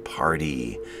Cathra's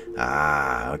party.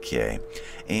 Ah, okay.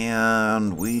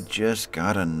 And we just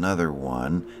got another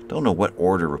one. Don't know what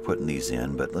order we're putting these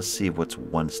in, but let's see what's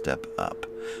one step up.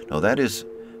 No, that is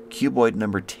cuboid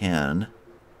number 10.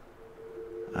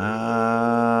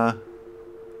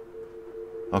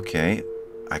 Okay,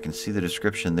 I can see the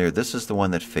description there. This is the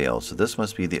one that failed, so this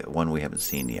must be the one we haven't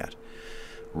seen yet.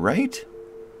 Right?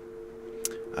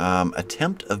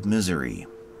 Attempt of misery.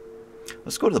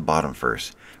 Let's go to the bottom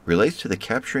first. Relates to the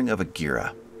capturing of a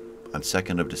gira on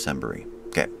 2nd of December.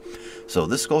 Okay, so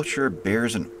this sculpture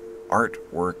bears an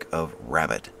artwork of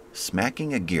rabbit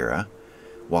smacking a gira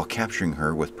while capturing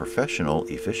her with professional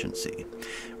efficiency.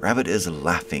 Rabbit is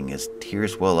laughing as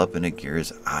tears well up in a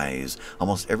gira's eyes.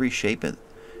 Almost every shape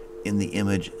in the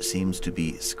image seems to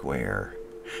be square.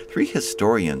 3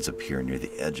 historians appear near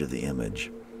the edge of the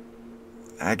image.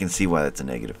 I can see why that's a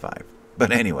 -5.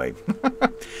 But anyway,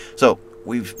 so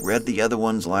we've read the other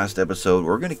ones last episode.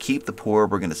 We're going to keep the poor.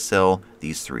 We're going to sell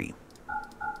these 3.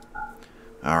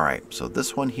 All right, so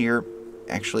this one here,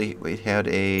 actually, it had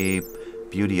a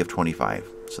beauty of 25.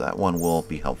 So that one will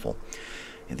be helpful.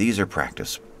 And these are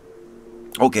practice.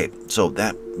 Okay, so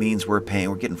that means we're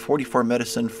getting 44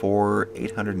 medicine for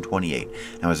 828.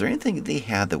 Now, is there anything they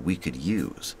had that we could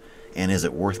use? And is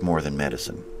it worth more than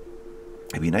medicine?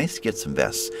 It'd be nice to get some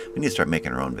vests. We need to start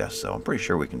making our own vests, though. I'm pretty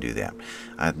sure we can do that.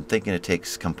 I'm thinking it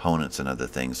takes components and other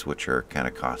things, which are kind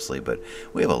of costly, but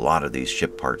we have a lot of these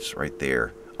ship parts right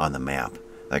there on the map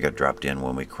that got dropped in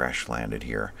when we crash landed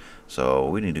here. So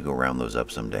we need to go round those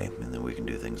up someday, and then we can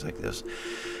do things like this.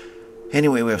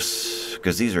 Anyway, we have,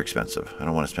 because these are expensive. I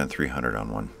don't want to spend 300 on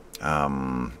one.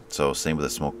 So same with the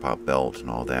smoke pop belt and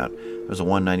all that. There's a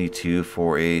 192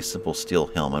 for a simple steel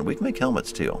helmet. We can make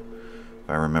helmets too. If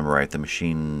I remember right, the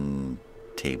machine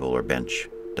table or bench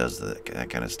does that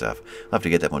kind of stuff. I'll have to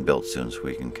get that one built soon so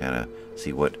we can kind of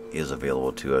see what is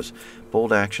available to us.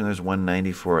 Bolt action, there's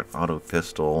 190 for an auto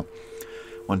pistol,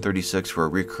 136 for a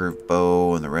recurve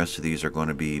bow, and the rest of these are going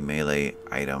to be melee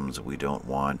items we don't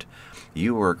want.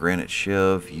 You are granite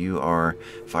shiv. You are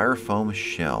fire foam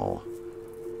shell.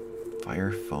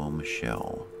 Fire foam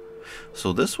shell.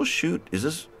 So this will shoot. Is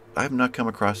this? I have not come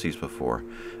across these before.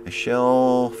 A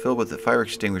shell filled with the fire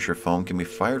extinguisher foam can be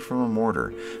fired from a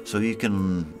mortar. So you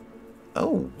can...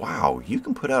 Oh, wow. You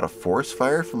can put out a forest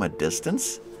fire from a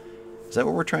distance? Is that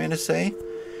what we're trying to say?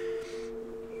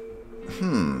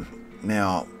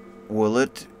 Now, will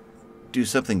it do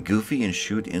something goofy and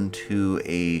shoot into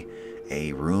a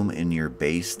room in your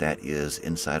base that is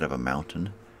inside of a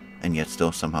mountain and yet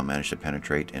still somehow manage to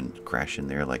penetrate and crash in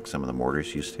there like some of the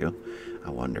mortars used to?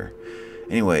 I wonder.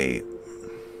 Anyway,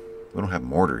 we don't have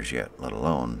mortars yet, let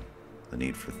alone the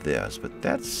need for this, but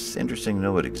that's interesting to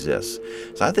know it exists.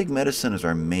 So I think medicine is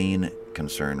our main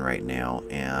concern right now,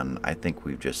 and I think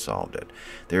we've just solved it.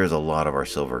 There is a lot of our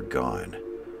silver gone,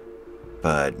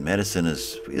 but medicine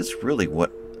is really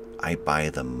what I buy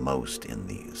the most in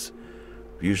these.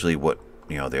 Usually what,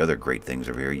 the other great things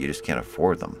over here, you just can't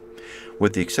afford them.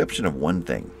 With the exception of one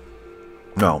thing.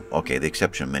 No, okay, the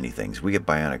exception of many things. We get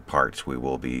bionic parts, we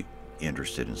will be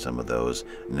interested in some of those.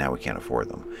 Now we can't afford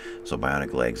them. So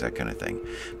bionic legs, that kind of thing.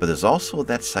 But there's also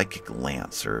that psychic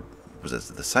lance, or was it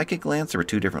the psychic lance? There were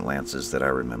 2 different lances that I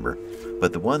remember.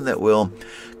 But the one that will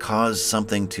cause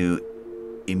something to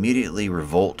immediately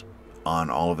revolt on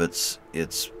all of its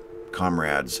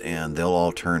comrades, and they'll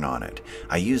all turn on it.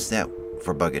 I use that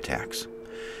for bug attacks.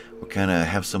 We'll kind of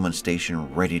have someone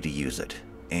stationed ready to use it.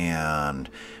 And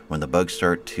when the bugs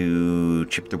start to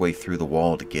chip their way through the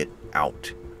wall to get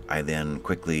out, I then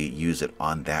quickly use it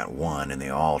on that one, and they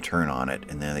all turn on it,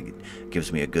 and then it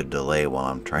gives me a good delay while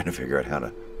I'm trying to figure out how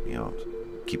to,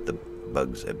 keep the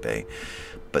bugs at bay.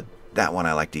 But that one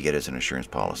I like to get as an insurance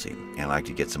policy, and I like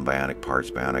to get some bionic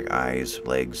parts, bionic eyes,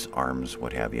 legs, arms,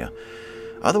 what have you.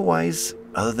 Otherwise,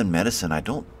 other than medicine, I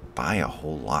don't buy a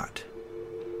whole lot.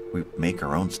 We make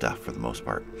our own stuff for the most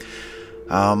part.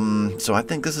 So I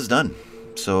think this is done.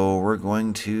 So we're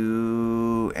going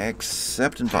to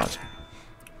accept and pause.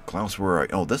 Klaus, where are you?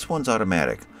 Oh, this one's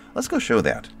automatic. Let's go show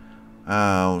that.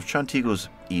 Shantigo's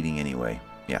eating anyway.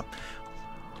 Yeah.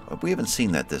 We haven't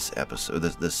seen that this episode,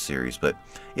 this series, but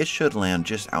it should land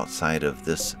just outside of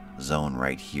this zone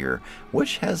right here,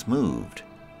 which has moved.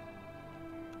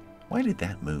 Why did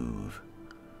that move?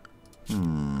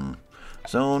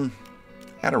 Zone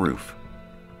at a roof.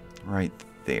 Right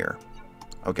there.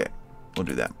 Okay, we'll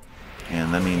do that.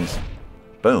 And that means,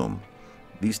 boom,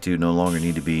 these 2 no longer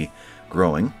need to be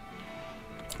growing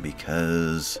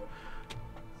because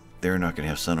they're not going to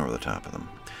have sun over the top of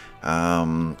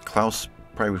them. Klaus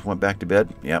probably went back to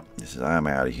bed. Yep, this is, I'm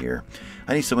out of here.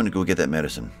 I need someone to go get that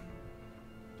medicine.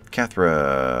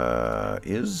 Cathra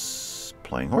is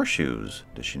playing horseshoes.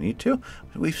 Does she need to?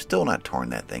 We've still not torn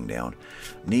that thing down.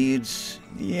 Needs,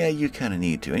 yeah, you kind of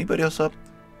need to. Anybody else up?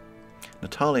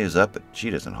 Natalia's up, but she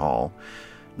doesn't haul.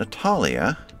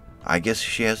 Natalia, I guess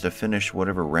she has to finish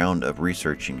whatever round of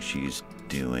researching she's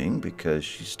doing because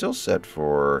she's still set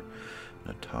for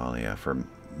Natalia for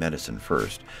medicine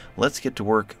first. Let's get to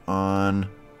work on...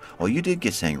 Oh, you did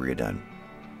get Sangria done.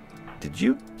 Did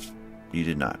you? You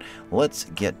did not. Let's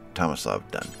get Tomislav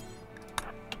done.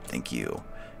 Thank you.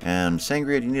 And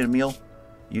Sangria, do you need a meal?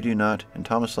 You do not. And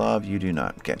Tomislav, you do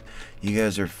not. Okay. You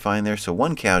guys are fine there. So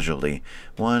one casualty.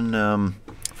 One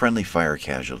friendly fire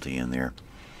casualty in there.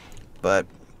 But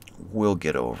we'll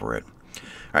get over it.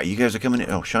 Alright, you guys are coming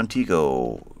in. Oh,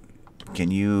 Shantigo,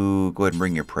 can you go ahead and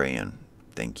bring your prey in?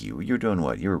 Thank you. You're doing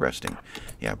what? You were resting.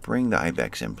 Yeah, bring the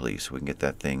ibex in, please, so we can get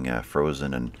that thing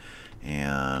frozen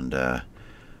and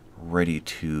ready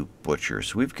to butcher.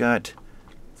 So we've got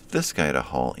this guy to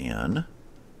haul in.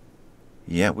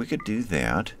 Yeah, we could do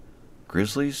that.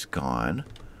 Grizzly's gone.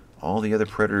 All the other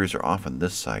predators are off on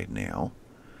this side now.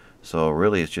 So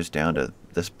really it's just down to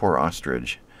this poor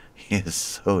ostrich. He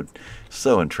is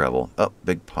so in trouble. Oh,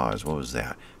 big pause. What was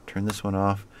that? Turn this one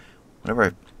off. Whenever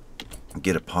I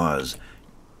get a pause,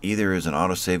 either is an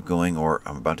autosave going or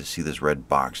I'm about to see this red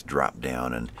box drop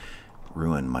down and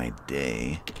ruin my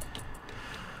day.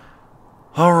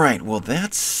 Alright, well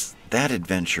that's that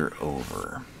adventure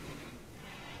over.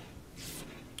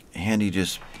 Handy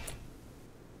just...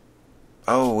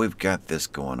 Oh, we've got this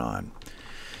going on.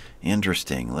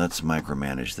 Interesting. Let's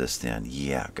micromanage this then.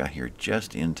 Yeah, got here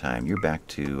just in time. You're back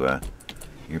to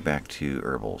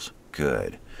herbals.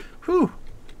 Good. Whew.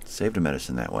 Saved a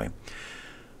medicine that way.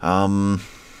 Rabbit,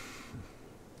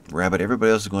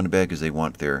 everybody else is going to bed because they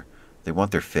want their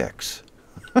fix.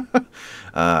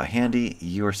 Handy,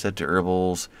 you are set to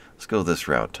herbals. Let's go this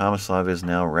route. Tomislav is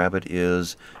now. Rabbit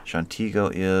is.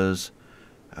 Shantigo is.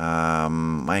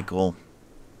 Michael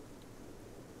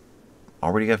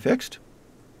already got fixed?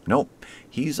 Nope.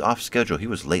 He's off schedule. He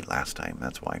was late last time.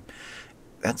 That's why.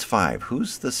 That's 5.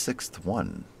 Who's the 6th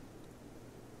one?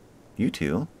 You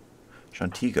two.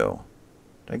 Shantigo.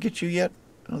 Did I get you yet?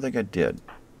 I don't think I did.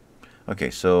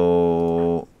 Okay,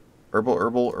 so...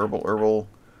 Herbal.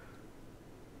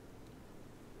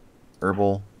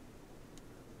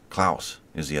 Klaus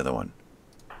is the other one.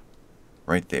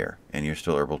 Right there. And you're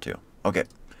still herbal too. Okay.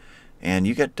 And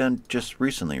you got done just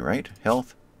recently, right?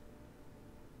 Health?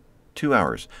 2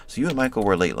 hours. So you and Michael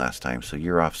were late last time, so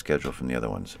you're off schedule from the other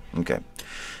ones. Okay.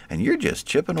 And you're just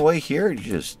chipping away here.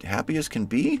 You're just happy as can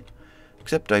be.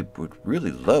 Except I would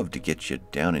really love to get you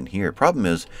down in here. Problem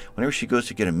is, whenever she goes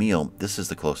to get a meal, this is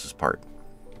the closest part.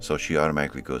 So she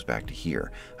automatically goes back to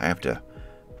here. I have to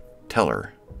tell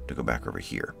her to go back over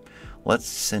here. Let's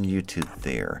send you to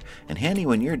there. And Handy,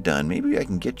 when you're done, maybe I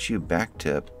can get you back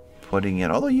to putting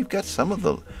in, although you've got some of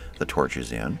the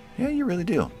torches in. Yeah, you really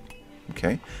do.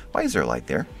 Okay. Why is there a light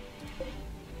there?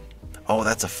 Oh,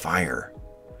 that's a fire.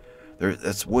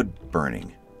 That's wood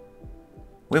burning.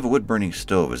 We have a wood burning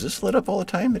stove. Is this lit up all the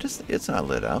time? It's not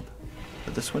lit up.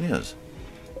 But this one is.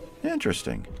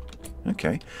 Interesting.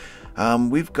 Okay.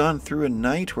 We've gone through a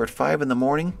night. We're at 5 in the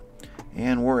morning.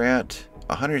 And we're at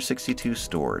 162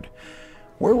 stored.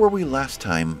 Where were we last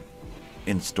time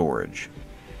in storage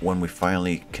when we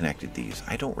finally connected these?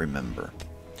 I don't remember.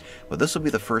 But this will be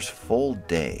the first full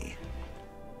day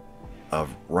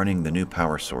of running the new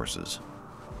power sources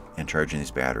and charging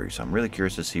these batteries. So I'm really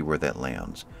curious to see where that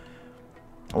lands.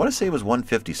 I want to say it was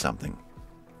 150 something,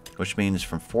 which means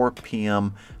from 4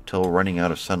 p.m. till running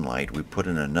out of sunlight, we put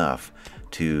in enough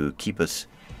to keep us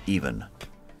even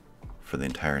for the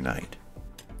entire night.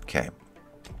 Okay.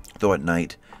 Though at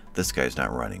night, this guy's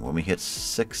not running. When we hit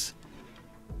 6,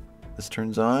 this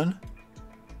turns on.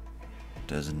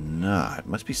 Does not. It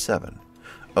must be 7.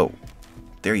 Oh,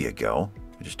 there you go.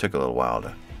 It just took a little while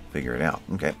to figure it out.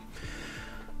 Okay.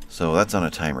 So that's on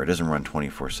a timer. It doesn't run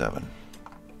 24/7.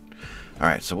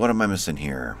 Alright, so what am I missing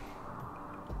here?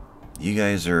 You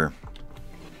guys are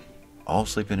all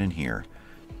sleeping in here.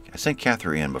 I sent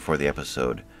Catherine in before the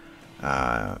episode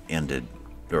ended,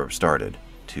 or started,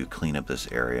 to clean up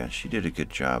this area. She did a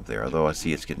good job there, although I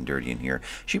see it's getting dirty in here.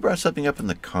 She brought something up in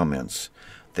the comments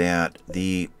that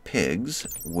the pigs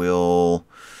will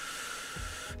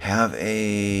have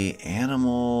a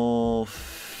animal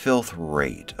filth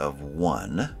rate of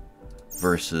 1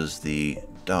 versus the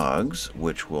dogs,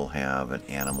 which will have an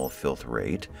animal filth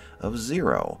rate of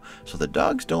 0. So the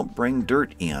dogs don't bring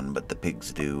dirt in, but the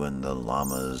pigs do, and the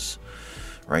llamas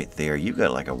right there. You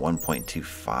got like a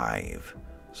 1.25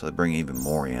 So they bring even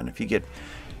more in. If you get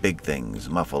big things,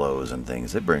 muffalos and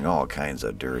things, they bring all kinds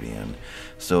of dirt in.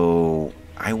 So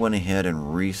I went ahead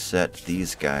and reset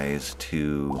these guys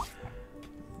to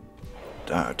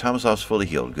Tomaslav's fully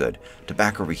healed, good. To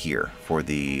back over here for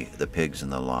the pigs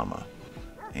and the llama.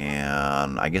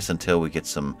 And I guess until we get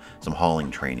some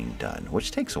hauling training done,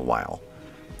 which takes a while,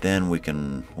 then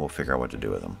we'll figure out what to do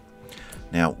with them.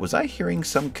 Now, was I hearing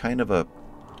some kind of a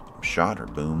shot or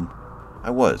boom?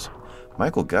 I was.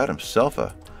 Michael got himself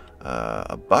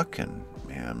a buck, and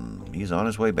he's on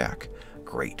his way back.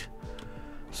 Great.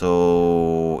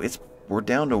 So we're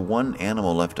down to one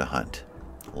animal left to hunt.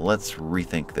 Let's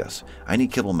rethink this. I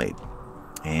need kibble made.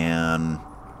 And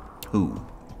who?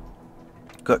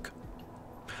 Cook.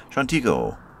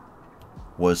 Shantigo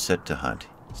was set to hunt.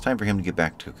 It's time for him to get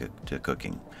back to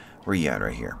cooking. Where are you at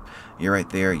right here? You're right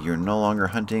there. You're no longer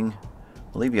hunting.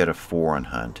 We'll leave you at a 4 on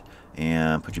hunt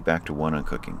and put you back to 1 on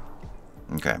cooking.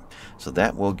 Okay, so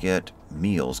that will get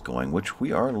meals going, which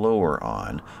we are lower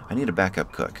on. I need a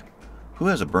backup cook. Who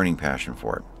has a burning passion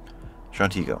for it?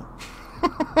 Shantigo.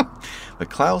 But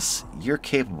Klaus, you're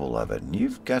capable of it.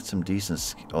 You've got some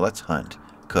decent... Oh, that's hunt.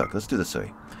 Cook. Let's do this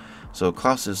way. So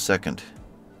Klaus is second.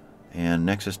 And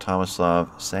next is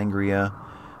Tomaslav. Sangria.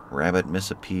 Rabbit,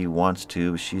 Miss a P wants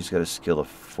to. She's got a skill of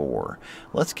 4.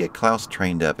 Let's get Klaus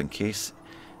trained up in case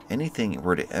anything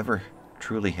were to ever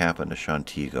truly happen to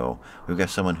Shantigo. We've got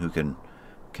someone who can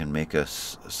make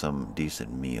us some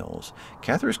decent meals.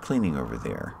 Catherine's cleaning over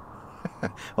there.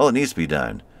 Well, it needs to be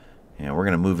done. We're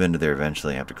going to move into there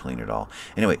eventually. Have to clean it all.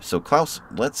 Anyway, so Klaus,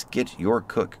 let's get your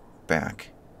cook back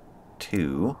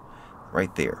to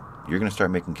right there. You're going to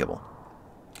start making kibble.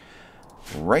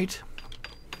 Right.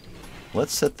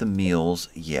 Let's set the meals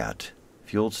yet.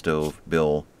 Fueled stove,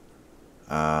 bill,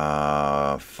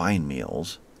 fine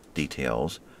meals,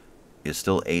 details, is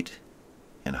still 8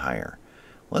 and higher.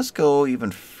 Let's go even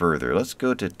further. Let's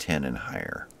go to 10 and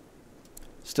higher.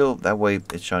 Still, that way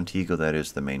it's Shantigo that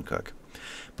is the main cook.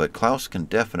 But Klaus can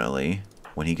definitely,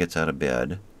 when he gets out of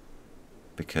bed,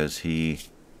 because he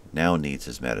now needs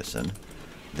his medicine,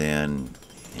 and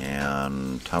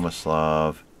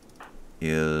Tomaslav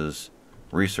is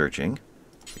researching,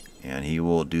 and he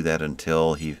will do that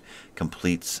until he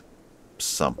completes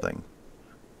something.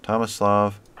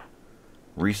 Tomaslav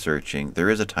researching. There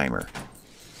is a timer,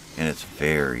 and it's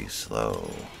very slow.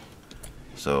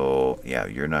 So, yeah,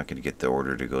 you're not going to get the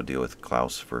order to go deal with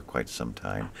Klaus for quite some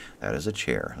time. That is a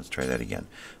chair. Let's try that again.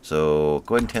 So,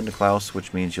 go ahead and tend to Klaus,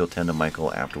 which means you'll tend to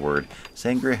Michael afterward.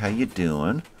 Sangria, how you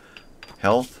doing?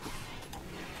 Health?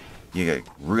 You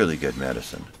got really good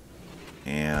medicine.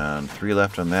 And 3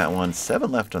 left on that one.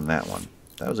 7 left on that one.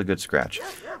 That was a good scratch.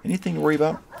 Anything to worry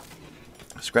about?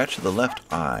 Scratch to the left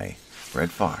eye.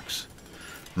 Red fox.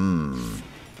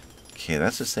 Okay,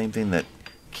 that's the same thing that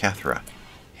Cathra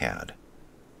had.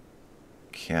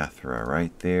 Cathra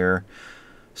right there.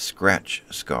 Scratch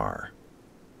scar.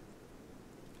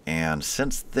 And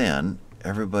since then,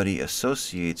 everybody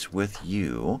associates with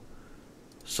you.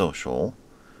 Social.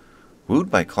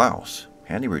 Wooed by Klaus.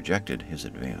 Handy rejected his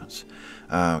advance.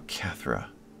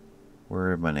 Cathra.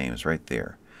 Where are my names? Right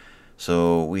there.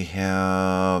 So we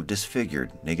have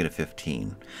disfigured,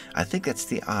 -15. I think that's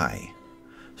the eye.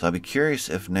 So I'll be curious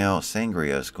if now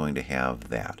Sangria is going to have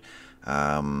that.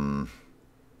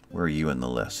 Where are you in the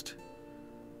list?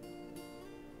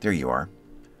 There you are.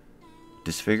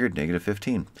 Disfigured,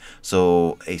 -15.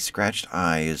 So a scratched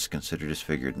eye is considered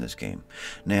disfigured in this game.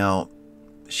 Now,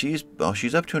 she's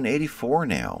up to an 84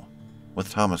 now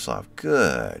with Tomaslav.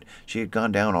 Good. She had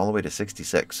gone down all the way to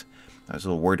 66. I was a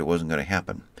little worried it wasn't going to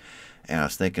happen. And I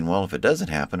was thinking, well, if it doesn't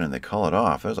happen and they call it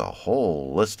off, there's a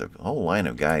whole line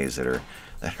of guys that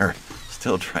are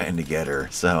still trying to get her.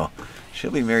 So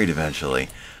she'll be married eventually.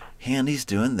 Handy's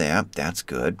doing that. That's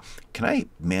good. Can I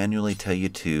manually tell you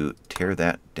to tear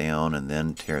that down and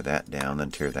then tear that down,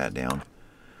 then tear that down?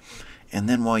 And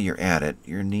then while you're at it,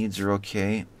 your needs are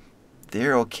okay.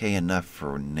 They're okay enough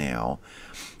for now.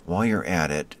 While you're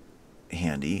at it,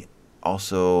 Handy,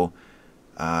 also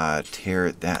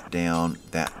tear that down,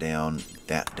 that down,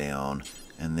 that down,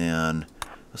 and then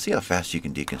let's see how fast you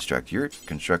can deconstruct. Your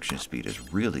construction speed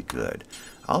is really good.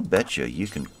 I'll bet you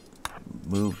can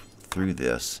move through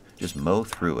this, just mow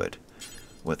through it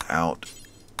without...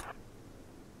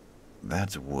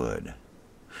 That's wood.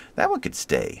 That one could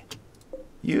stay.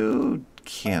 You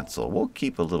cancel. We'll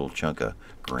keep a little chunk of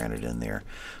granite in there.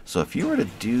 So if you were to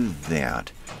do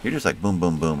that, you're just like boom,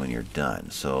 boom, boom, and you're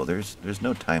done. So there's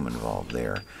no time involved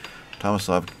there.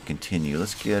 Tomaslav, continue.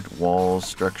 Let's get walls,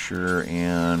 structure,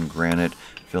 and granite.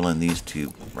 Fill in these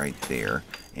two right there.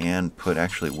 And put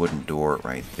actually wooden door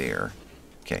right there.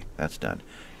 Okay, that's done.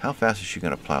 How fast is she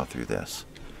going to plow through this?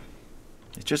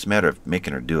 It's just a matter of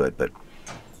making her do it, but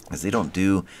as they don't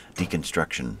do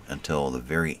deconstruction until the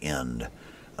very end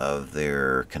of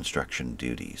their construction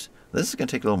duties. This is going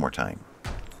to take a little more time.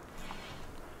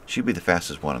 She'd be the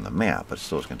fastest one on the map, but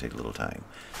still it's going to take a little time.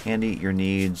 Handy, your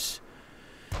needs.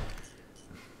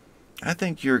 I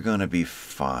think you're going to be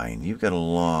fine. You've got a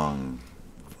long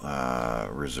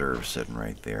reserve sitting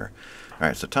right there. All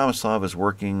right, so Tomislav is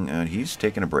working. He's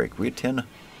taking a break. We're at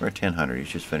 1000. He's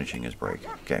just finishing his break.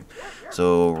 Okay,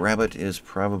 so Rabbit is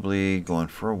probably going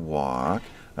for a walk.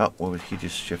 Oh, what was he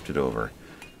just shifted over?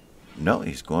 No,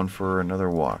 he's going for another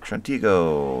walk.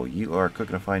 Shantigo, you are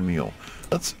cooking a fine meal.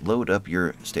 Let's load up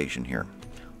your station here.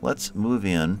 Let's move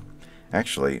in.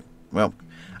 Actually, well,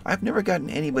 I've never gotten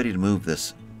anybody to move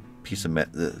this piece of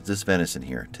this venison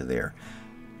here to there.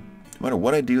 No matter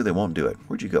what I do, they won't do it.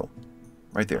 Where'd you go?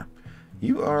 Right there.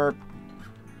 You are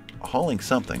hauling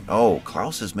something. Oh,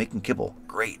 Klaus is making kibble.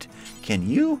 Great. Can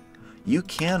you? You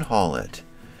can haul it.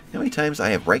 How many times I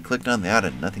have right-clicked on that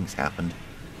and nothing's happened?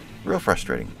 Real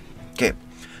frustrating. Okay,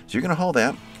 so you're going to haul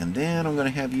that, and then I'm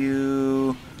going to have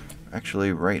you,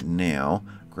 actually right now,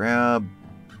 grab,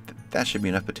 that should be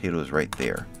enough potatoes right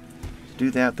there.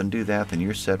 Do that, then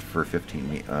you're set for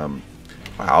 15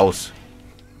 house.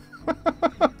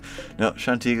 No,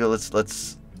 Shantigo,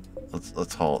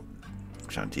 let's haul,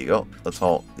 Shantigo, let's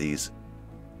haul these.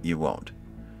 You won't.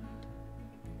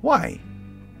 Why?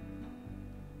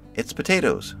 It's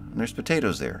potatoes, and there's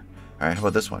potatoes there. All right, how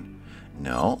about this one?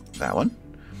 No, that one.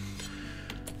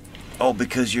 Oh,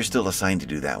 because you're still assigned to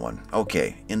do that one.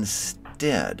 Okay,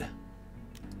 instead,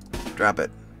 drop it.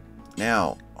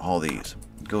 Now, haul these.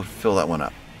 Go fill that one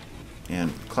up.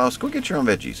 And Klaus, go get your own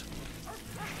veggies.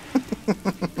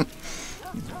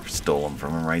 Stole them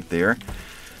from him right there.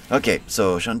 Okay,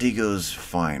 so Shantigo's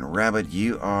fine. Rabbit,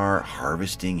 you are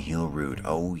harvesting hill root.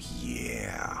 Oh,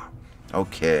 yeah.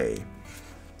 Okay.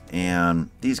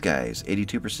 And these guys,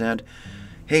 82%.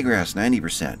 Hay grass,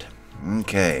 90%.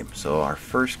 Okay, so our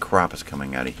first crop is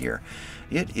coming out of here.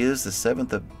 It is the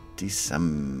 7th of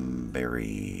December.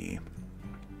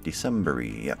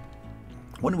 Yep.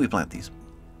 When did we plant these?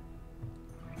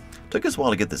 Took us a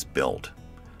while to get this built.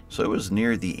 So it was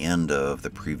near the end of the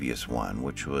previous one,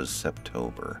 which was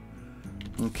September.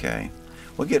 Okay.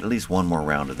 We'll get at least one more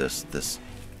round of this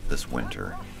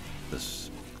winter. This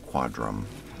quadrum.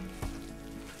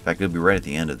 In fact, it'll be right at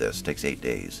the end of this. It takes 8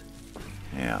 days.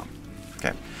 Yeah.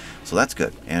 Okay. So that's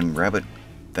good. And Rabbit,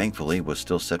 thankfully, was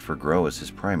still set for grow as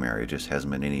his primary. It just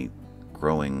hasn't been any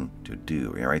growing to do.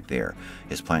 Right there.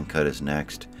 His plant cut is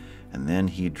next. And then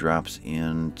he drops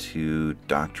into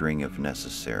doctoring if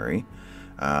necessary.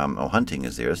 Hunting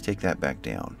is there. Let's take that back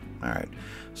down. All right.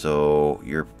 So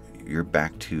you're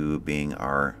back to being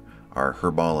our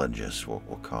herbologist, we'll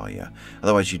call you.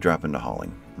 Otherwise, you drop into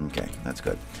hauling. Okay, that's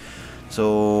good.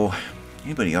 So,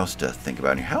 anybody else to think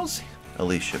about here? How's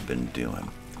Alicia been doing?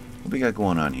 What we got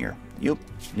going on here? Yep,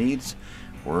 needs.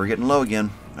 We're getting low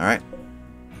again. All right.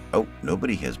 Oh,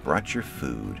 nobody has brought your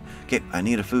food. Okay, I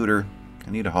need a fooder. I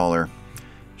need a hauler.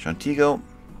 Shantigo,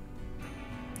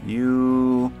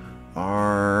 you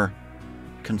are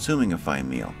consuming a fine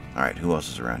meal. All right, who else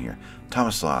is around here?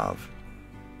 Tomislav.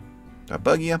 Did I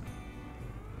bug you?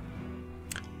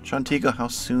 Shantigo, how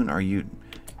soon are you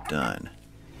done?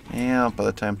 Yeah, by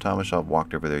the time Tomislav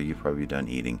walked over there, you've probably done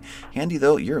eating. Handy,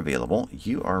 though, you're available.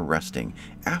 You are resting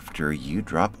after you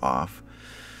drop off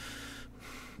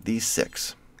these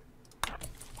 6.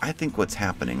 I think what's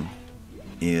happening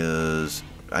is,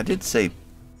 I did say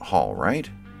haul, right?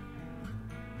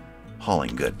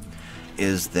 Hauling, good.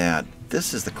 Is that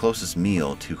this is the closest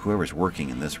meal to whoever's working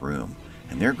in this room.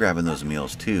 And they're grabbing those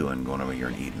meals too and going over here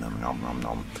and eating them. Nom, nom,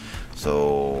 nom.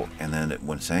 So, and then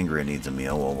when Sangria needs a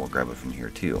meal, well, we'll grab it from here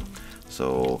too.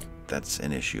 So that's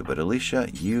an issue. But Alicia,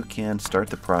 you can start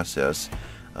the process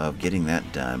of getting that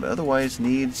done. But otherwise,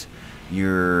 needs,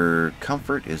 your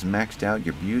comfort is maxed out.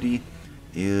 Your beauty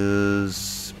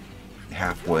is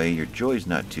halfway. Your joy's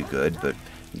not too good, but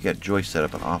you got joy set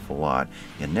up an awful lot.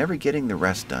 You're never getting the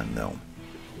rest done though.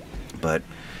 But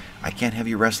I can't have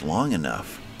you rest long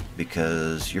enough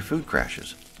because your food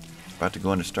crashes. About to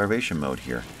go into starvation mode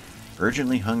here.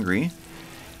 Urgently hungry.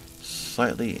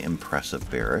 Slightly impressive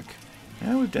barrack.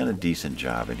 Yeah, we've done a decent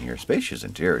job in here. Spacious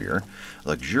interior.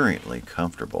 Luxuriantly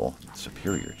comfortable.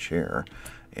 Superior chair.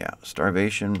 Yeah,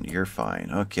 starvation, you're fine.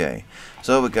 Okay,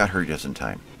 so we got her just in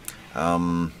time.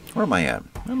 Where am I at?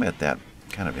 I'm at that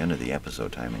kind of end of the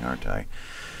episode timing, aren't I?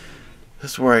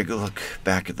 This is where I go look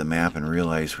back at the map and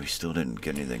realize we still didn't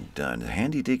get anything done.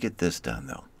 Handy did get this done,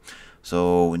 though.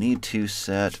 So we need to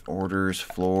set orders,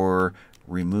 floor,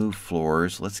 remove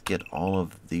floors. Let's get all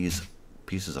of these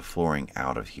pieces of flooring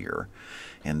out of here.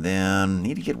 And then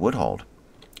need to get wood hauled.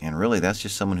 And really, that's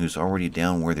just someone who's already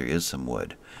down where there is some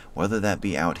wood. Whether that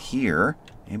be out here.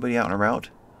 Anybody out and about?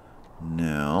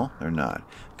 No, they're not.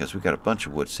 Because we've got a bunch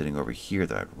of wood sitting over here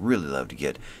that I'd really love to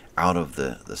get out of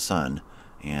the sun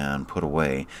and put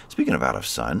away. Speaking of out of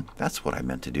sun, that's what I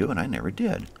meant to do, and I never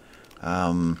did.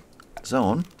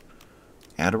 Zone.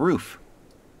 Add a roof.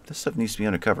 This stuff needs to be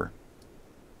undercover.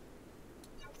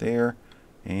 There.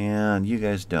 And you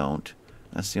guys don't.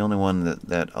 That's the only one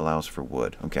that allows for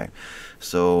wood. Okay.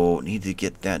 So, need to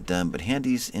get that done. But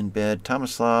Handy's in bed.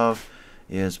 Tomislav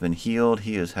has been healed.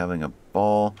 He is having a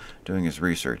ball doing his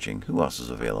researching. Who else is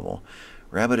available?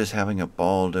 Rabbit is having a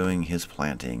ball doing his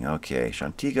planting. Okay.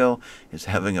 Shantigo is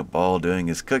having a ball doing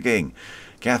his cooking.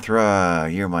 Cathra,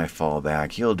 you're my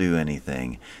fallback. You'll do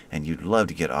anything. And you'd love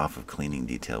to get off of cleaning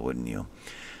detail, wouldn't you?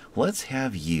 Let's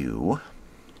have you...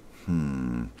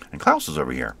 And Klaus is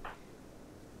over here.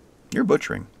 You're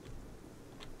butchering.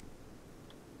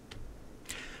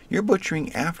 You're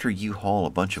butchering after you haul a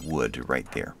bunch of wood to right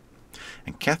there.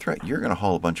 And Cathra, you're going to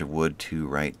haul a bunch of wood to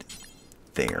right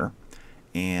there.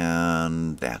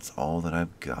 And that's all that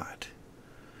I've got.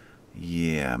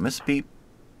 Yeah, Miss Beep,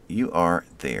 you are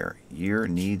there. Your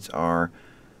needs are...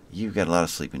 You've got a lot of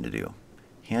sleeping to do.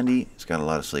 Handy's got a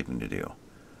lot of sleeping to do.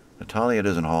 Natalia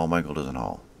doesn't haul. Michael doesn't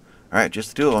haul. Alright, just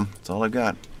the two of them. That's all I've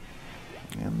got.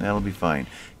 And that'll be fine.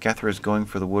 Cathra is going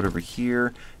for the wood over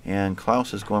here. And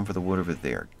Klaus is going for the wood over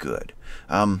there. Good.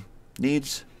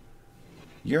 Needs...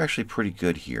 You're actually pretty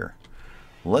good here.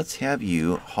 Let's have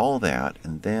you haul that.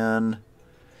 And then...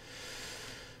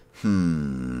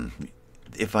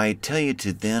 If I tell you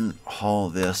to then haul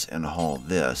this and haul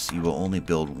this, you will only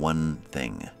build one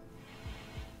thing.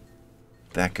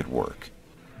 That could work.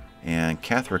 And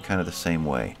Cathra kind of the same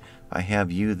way. I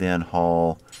have you then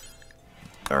haul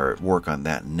or work on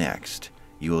that next.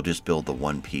 You will just build the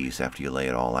one piece after you lay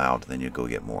it all out, then you go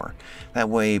get more. That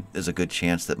way, there's a good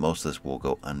chance that most of this will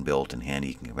go unbuilt, and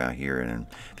Handy can come out here and in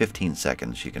 15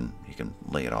 seconds you can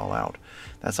lay it all out.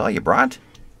 That's all you brought?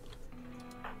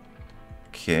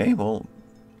 Okay, well,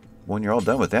 when you're all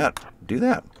done with that, do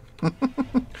that.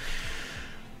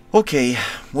 Okay,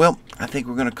 well, I think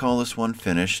we're going to call this one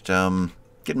finished.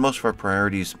 Getting most of our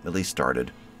priorities at least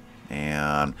started.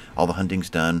 And all the hunting's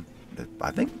done.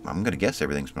 I think, I'm going to guess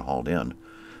everything's been hauled in.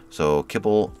 So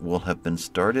kibble will have been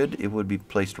started. It would be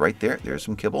placed right there. There's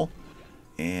some kibble.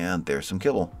 And there's some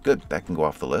kibble. Good, that can go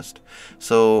off the list.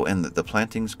 So, and the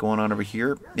planting's going on over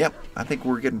here. Yep, I think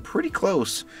we're getting pretty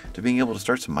close to being able to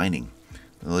start some mining.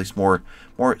 At least more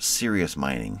serious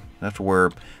mining. That's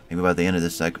where maybe by the end of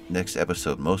this next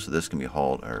episode, most of this can be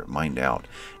hauled or mined out.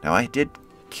 Now, I did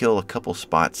kill a couple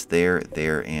spots there,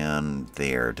 and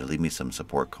there to leave me some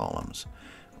support columns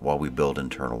while we build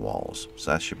internal walls. So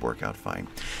that should work out fine.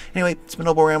 Anyway, it's been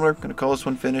Rambler. Going to call this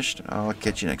one finished. I'll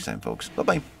catch you next time, folks.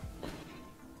 Bye-bye.